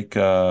 but like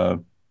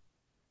how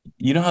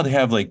they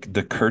have like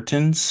the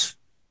curtains,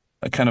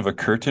 a kind of a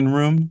curtain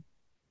room.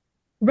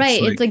 It's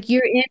Right. It's like like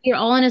you're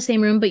all in the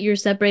same room, but you're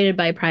separated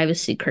by a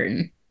privacy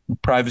curtain.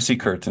 privacy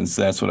curtains.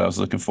 That's what I was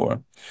looking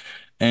for.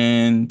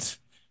 And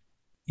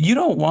you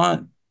don't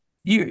want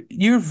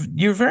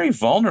you're very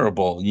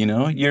vulnerable.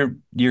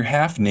 You're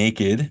half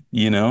naked,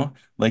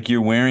 like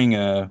you're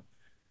wearing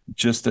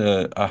just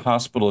a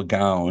hospital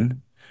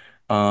gown,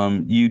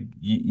 you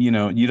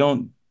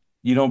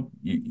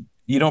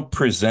don't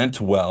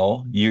present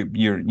well.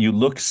 You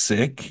look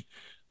sick.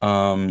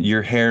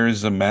 Your hair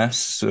is a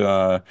mess.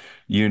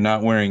 You're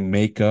not wearing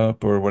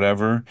makeup or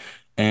whatever.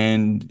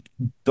 And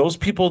those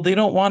people, they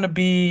don't want to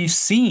be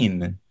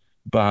seen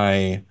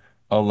by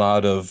a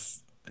lot of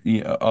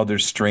other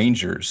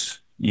strangers,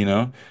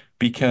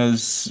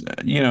 because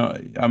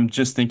I'm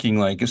just thinking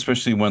like,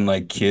 especially when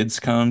like kids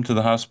come to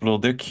the hospital,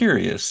 they're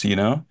curious,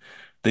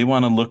 they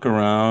want to look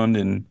around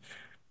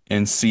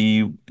and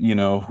see,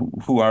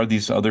 who are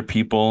these other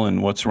people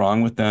and what's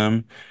wrong with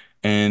them.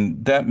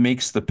 And that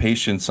makes the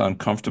patients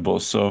uncomfortable.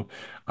 So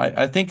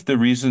I think the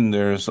reason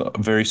there's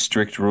very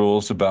strict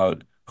rules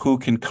about who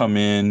can come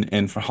in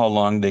and for how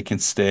long they can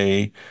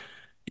stay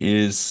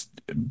is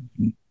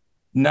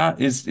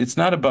it's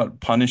not about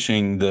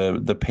punishing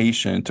the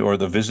patient or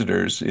the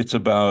visitors. It's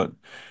about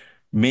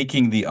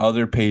making the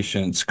other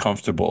patients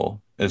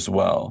comfortable as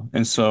well.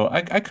 And so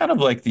I kind of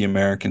like the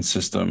American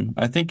system.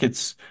 I think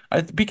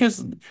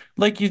because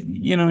like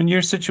in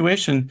your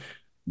situation,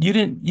 you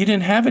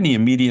didn't have any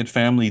immediate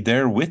family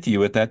there with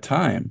you at that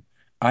time.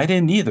 I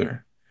didn't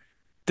either.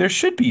 There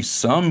should be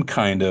some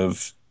kind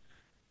of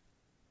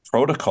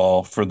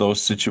protocol for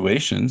those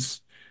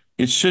situations.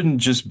 It shouldn't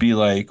just be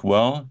like,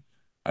 well,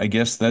 I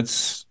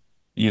guess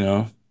you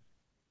know,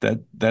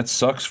 that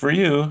sucks for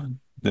you.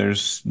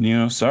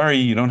 Sorry,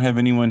 you don't have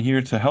anyone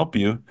here to help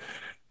you.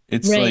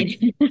 It's like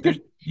Right. there's,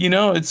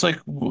 it's like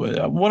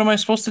what am I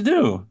supposed to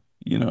do?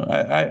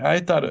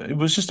 I thought it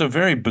was just a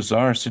very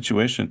bizarre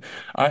situation.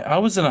 I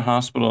was in a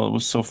hospital. It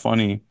was so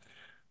funny.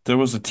 There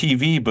was a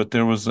TV, but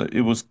it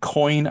was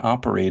coin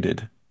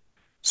operated.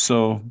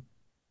 So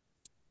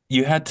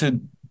you had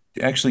to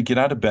actually get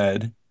out of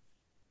bed,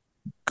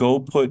 go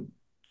put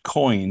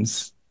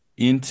coins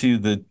into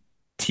the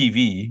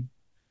TV,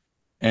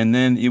 and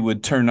then it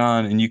would turn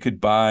on and you could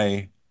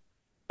buy,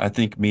 I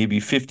think maybe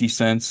 50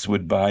 cents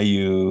would buy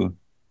you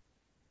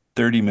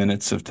 30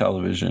 minutes of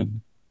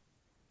television,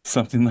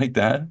 something like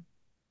that.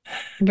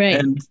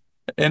 Right.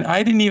 And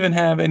I didn't even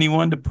have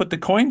anyone to put the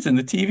coins in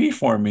the TV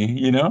for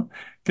me,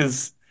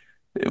 because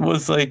it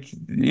was like,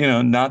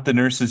 not the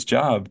nurse's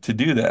job to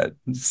do that.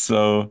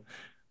 So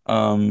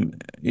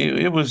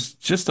it was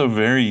just a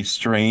very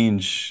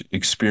strange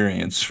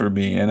experience for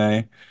me.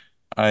 And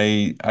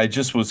I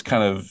just was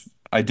kind of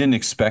I didn't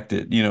expect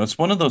it. It's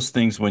one of those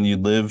things when you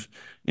live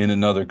in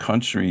another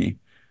country,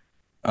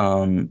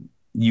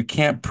 you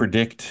can't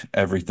predict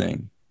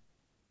everything.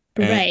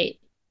 And Right.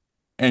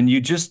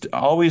 you just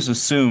always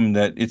assume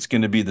that it's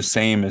going to be the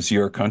same as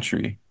your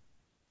country.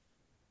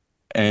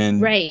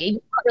 And Right. You're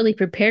not really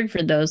prepared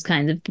for those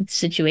kinds of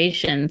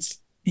situations.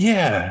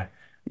 yeah,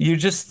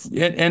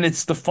 and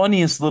it's the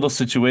funniest little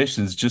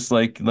situations, just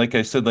like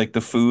I said, like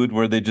the food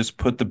where they just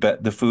put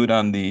the food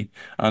on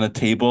a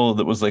table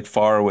that was like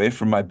far away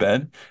from my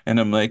bed, and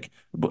I'm like,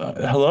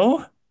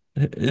 Hello?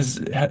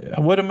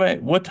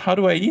 How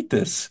do I eat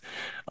this?"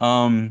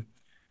 Um,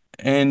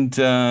 and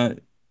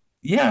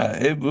yeah,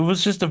 it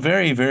was just a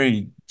very,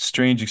 very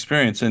strange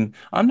experience. And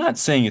I'm not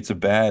saying it's a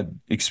bad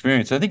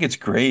experience. I think it's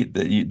great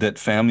that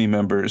family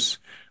members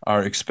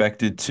are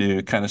expected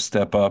to kind of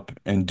step up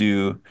and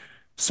do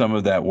some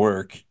of that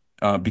work,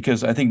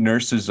 because I think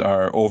nurses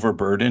are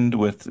overburdened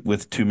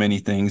with too many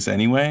things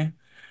anyway.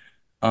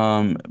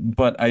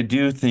 But I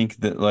do think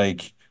that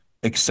like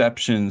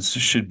exceptions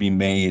should be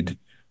made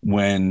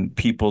when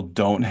people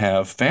don't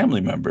have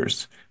family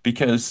members,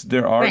 because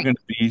there are Right. going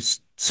to be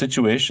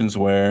situations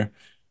where,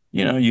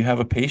 you have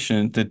a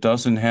patient that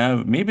doesn't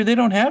have, maybe they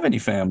don't have any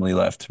family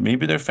left.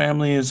 Maybe their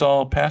family is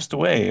all passed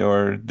away,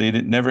 or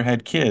never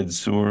had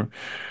kids, or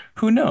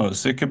who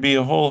knows? There could be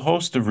a whole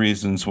host of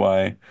reasons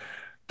why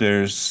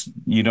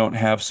you don't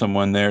have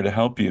someone there to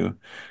help you.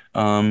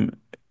 Um,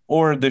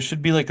 or there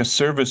should be like a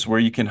service where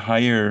you can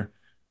hire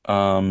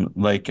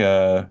like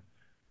a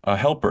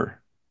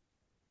helper,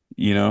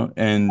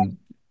 and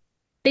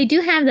They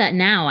do have that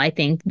now, I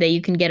think, that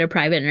you can get a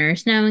private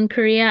nurse now in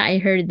Korea. I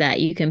heard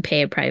that you can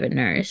pay a private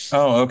nurse.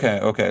 oh, okay,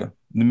 okay.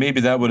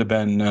 Maybe that would have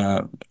been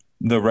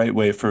the right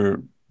way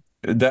for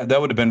that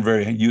would have been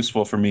very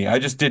useful for me. I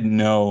just didn't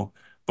know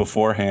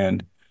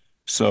beforehand.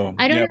 So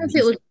I don't yeah, know if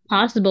it was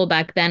possible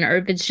back then or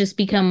if it's just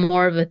become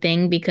more of a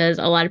thing because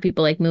a lot of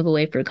people like move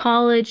away for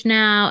college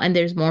now and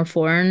there's more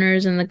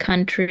foreigners in the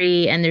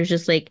country and there's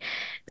just like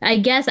I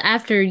guess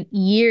after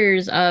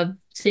years of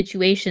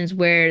situations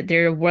where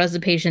there was a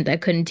patient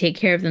that couldn't take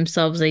care of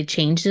themselves, they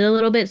changed it a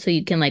little bit so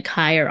you can like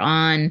hire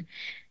on.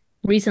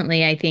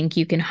 Recently, I think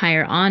you can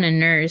hire on a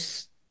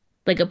nurse,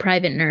 like a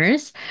private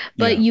nurse,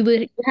 but yeah, you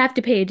would have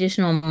to pay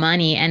additional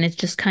money and it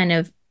just kind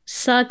of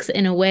sucks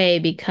in a way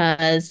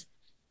because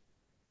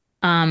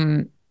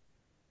um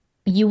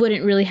you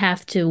wouldn't really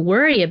have to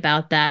worry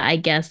about that, I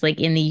guess, like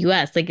in the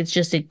US. Like it's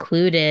just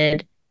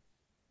included.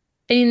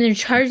 I mean, they're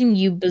charging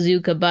you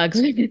bazooka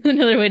bucks, which is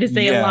another way to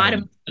say a lot of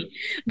yeah. money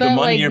The But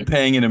money you're like,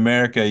 paying in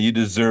America, you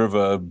deserve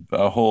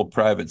a whole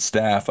private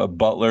staff, a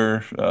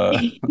butler,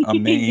 a yeah.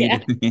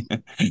 maid.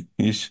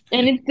 You sh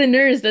And it's the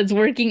nurse that's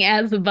working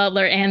as the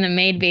butler and the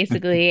maid,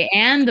 basically,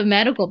 and the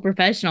medical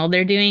professional.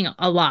 They're doing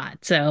a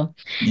lot. So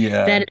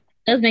yeah. that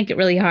does make it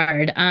really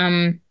hard.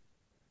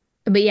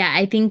 But yeah,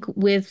 I think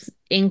with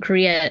in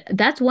Korea,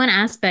 that's one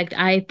aspect.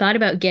 I thought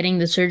about getting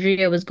the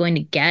surgery I was going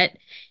to get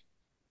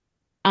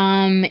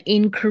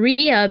in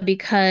Korea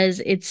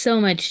because it's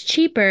so much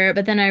cheaper,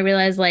 but then I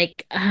realized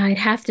like I'd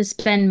have to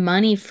spend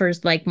money for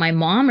like my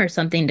mom or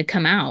something to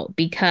come out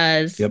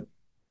because Yep.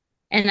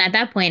 and at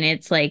that point,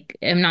 it's like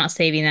I'm not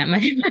saving that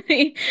much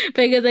money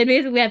because I'd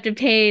basically have to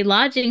pay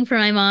lodging for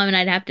my mom and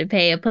I'd have to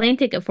pay a plane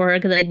ticket for her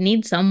because I'd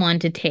need someone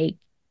to take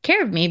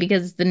care of me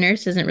because the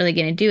nurse isn't really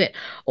going to do it.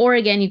 Or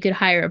again, you could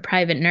hire a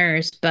private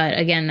nurse, but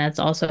again, that's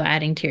also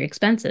adding to your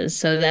expenses.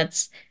 So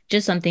that's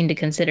just something to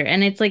consider.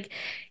 And it's like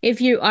if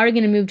you are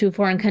going to move to a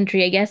foreign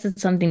country, I guess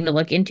it's something to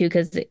look into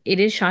because it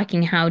is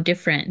shocking how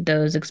different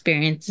those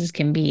experiences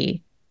can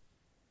be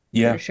for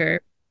Yeah.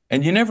 sure.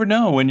 And you never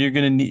know when you're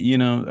gonna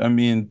need, I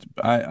mean,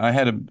 I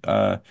had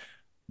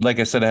like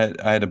I said,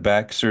 I had a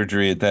back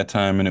surgery at that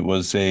time, and it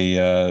was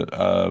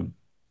a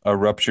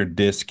ruptured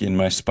disc in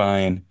my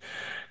spine.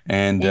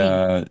 And Dang.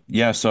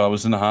 yeah, so I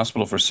was in the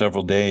hospital for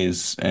several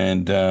days,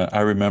 and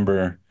I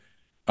remember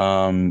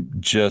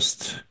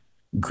just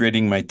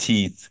gritting my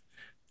teeth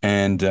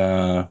and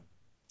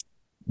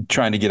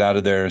trying to get out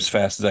of there as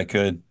fast as I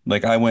could.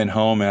 Like I went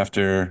home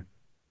after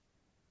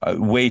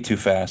way too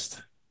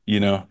fast, you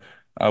know.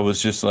 I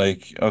was just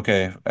like,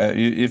 okay,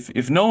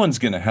 if no one's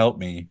gonna help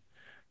me,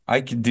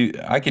 I can do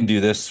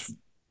this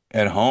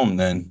at home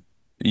then,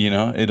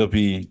 it'll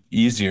be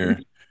easier.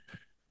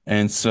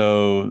 And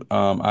so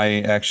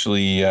I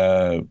actually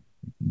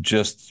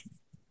just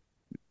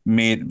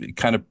made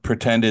kind of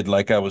pretended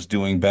like I was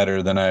doing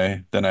better than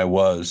I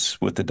was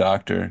with the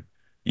doctor.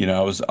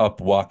 I was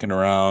up walking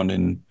around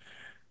and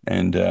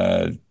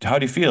how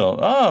do you feel?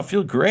 Oh, I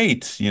feel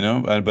great,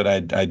 but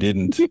I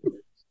didn't. You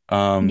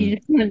Um,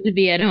 just want to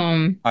be at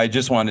home. I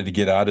just wanted to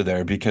get out of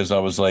there because I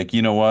was like,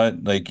 you know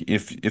what? Like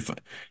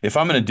if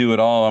I'm gonna do it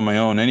all on my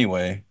own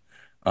anyway,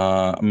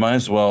 I might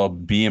as well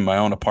be in my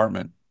own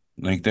apartment.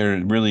 Like there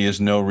really is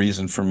no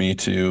reason for me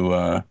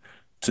to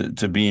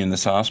be in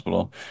this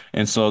hospital.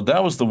 And so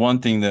that was the one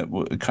thing that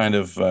w kind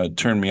of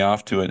turned me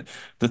off to it.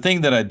 The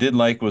thing that I did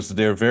like was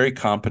they're very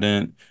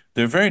competent.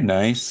 They're very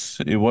nice.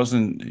 It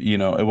wasn't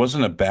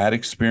a bad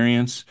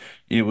experience.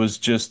 It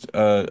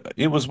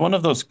was one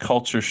of those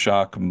culture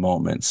shock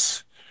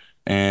moments.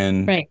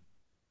 And Right.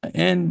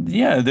 and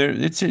yeah,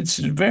 it's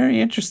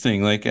very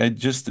interesting. Like I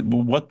just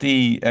what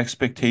the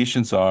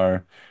expectations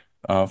are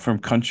from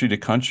country to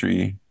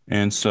country.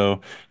 And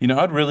so,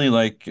 I'd really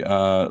like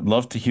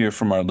love to hear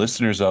from our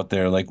listeners out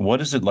there. Like,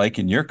 what is it like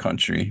in your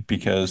country?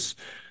 Because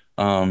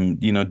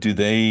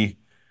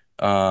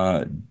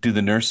do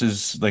the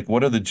nurses like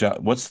what are the job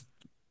what's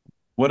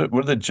what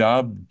are the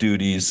job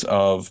duties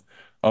of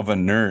a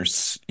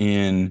nurse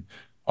in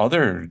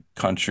other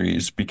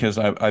countries? Because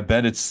I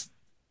bet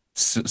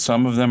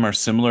some of them are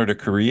similar to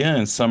Korea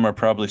and some are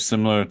probably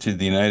similar to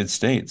the United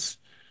States.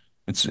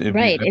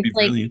 Right. I'd be It's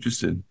like really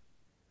interested.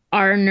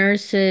 our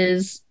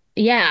nurses,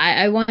 yeah,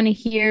 I want to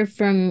hear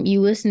from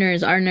you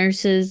listeners. Are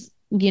nurses,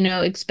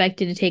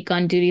 expected to take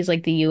on duties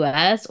like the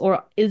US,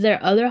 or is there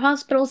other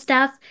hospital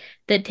staff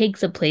that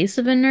takes the place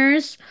of a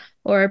nurse?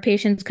 Or are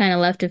patients kind of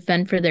left to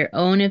fend for their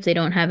own if they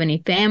don't have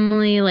any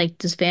family? Like,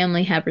 does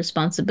family have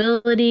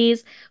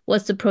responsibilities?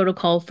 What's the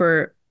protocol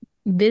for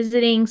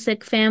visiting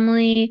sick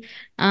family?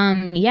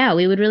 Yeah,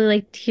 we would really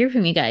like to hear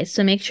from you guys.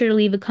 So make sure to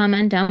leave a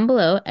comment down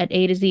below at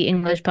a to z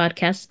english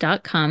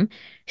podcast.com.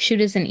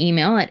 Shoot us an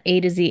email at a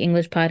to z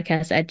english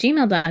podcast at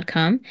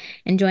gmail.com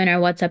and join our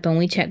WhatsApp and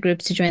WeChat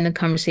groups to join the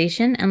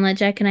conversation and let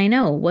Jack and I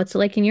know what's it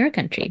like in your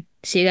country.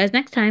 See you guys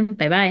next time.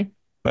 Bye bye.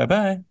 Bye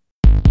bye.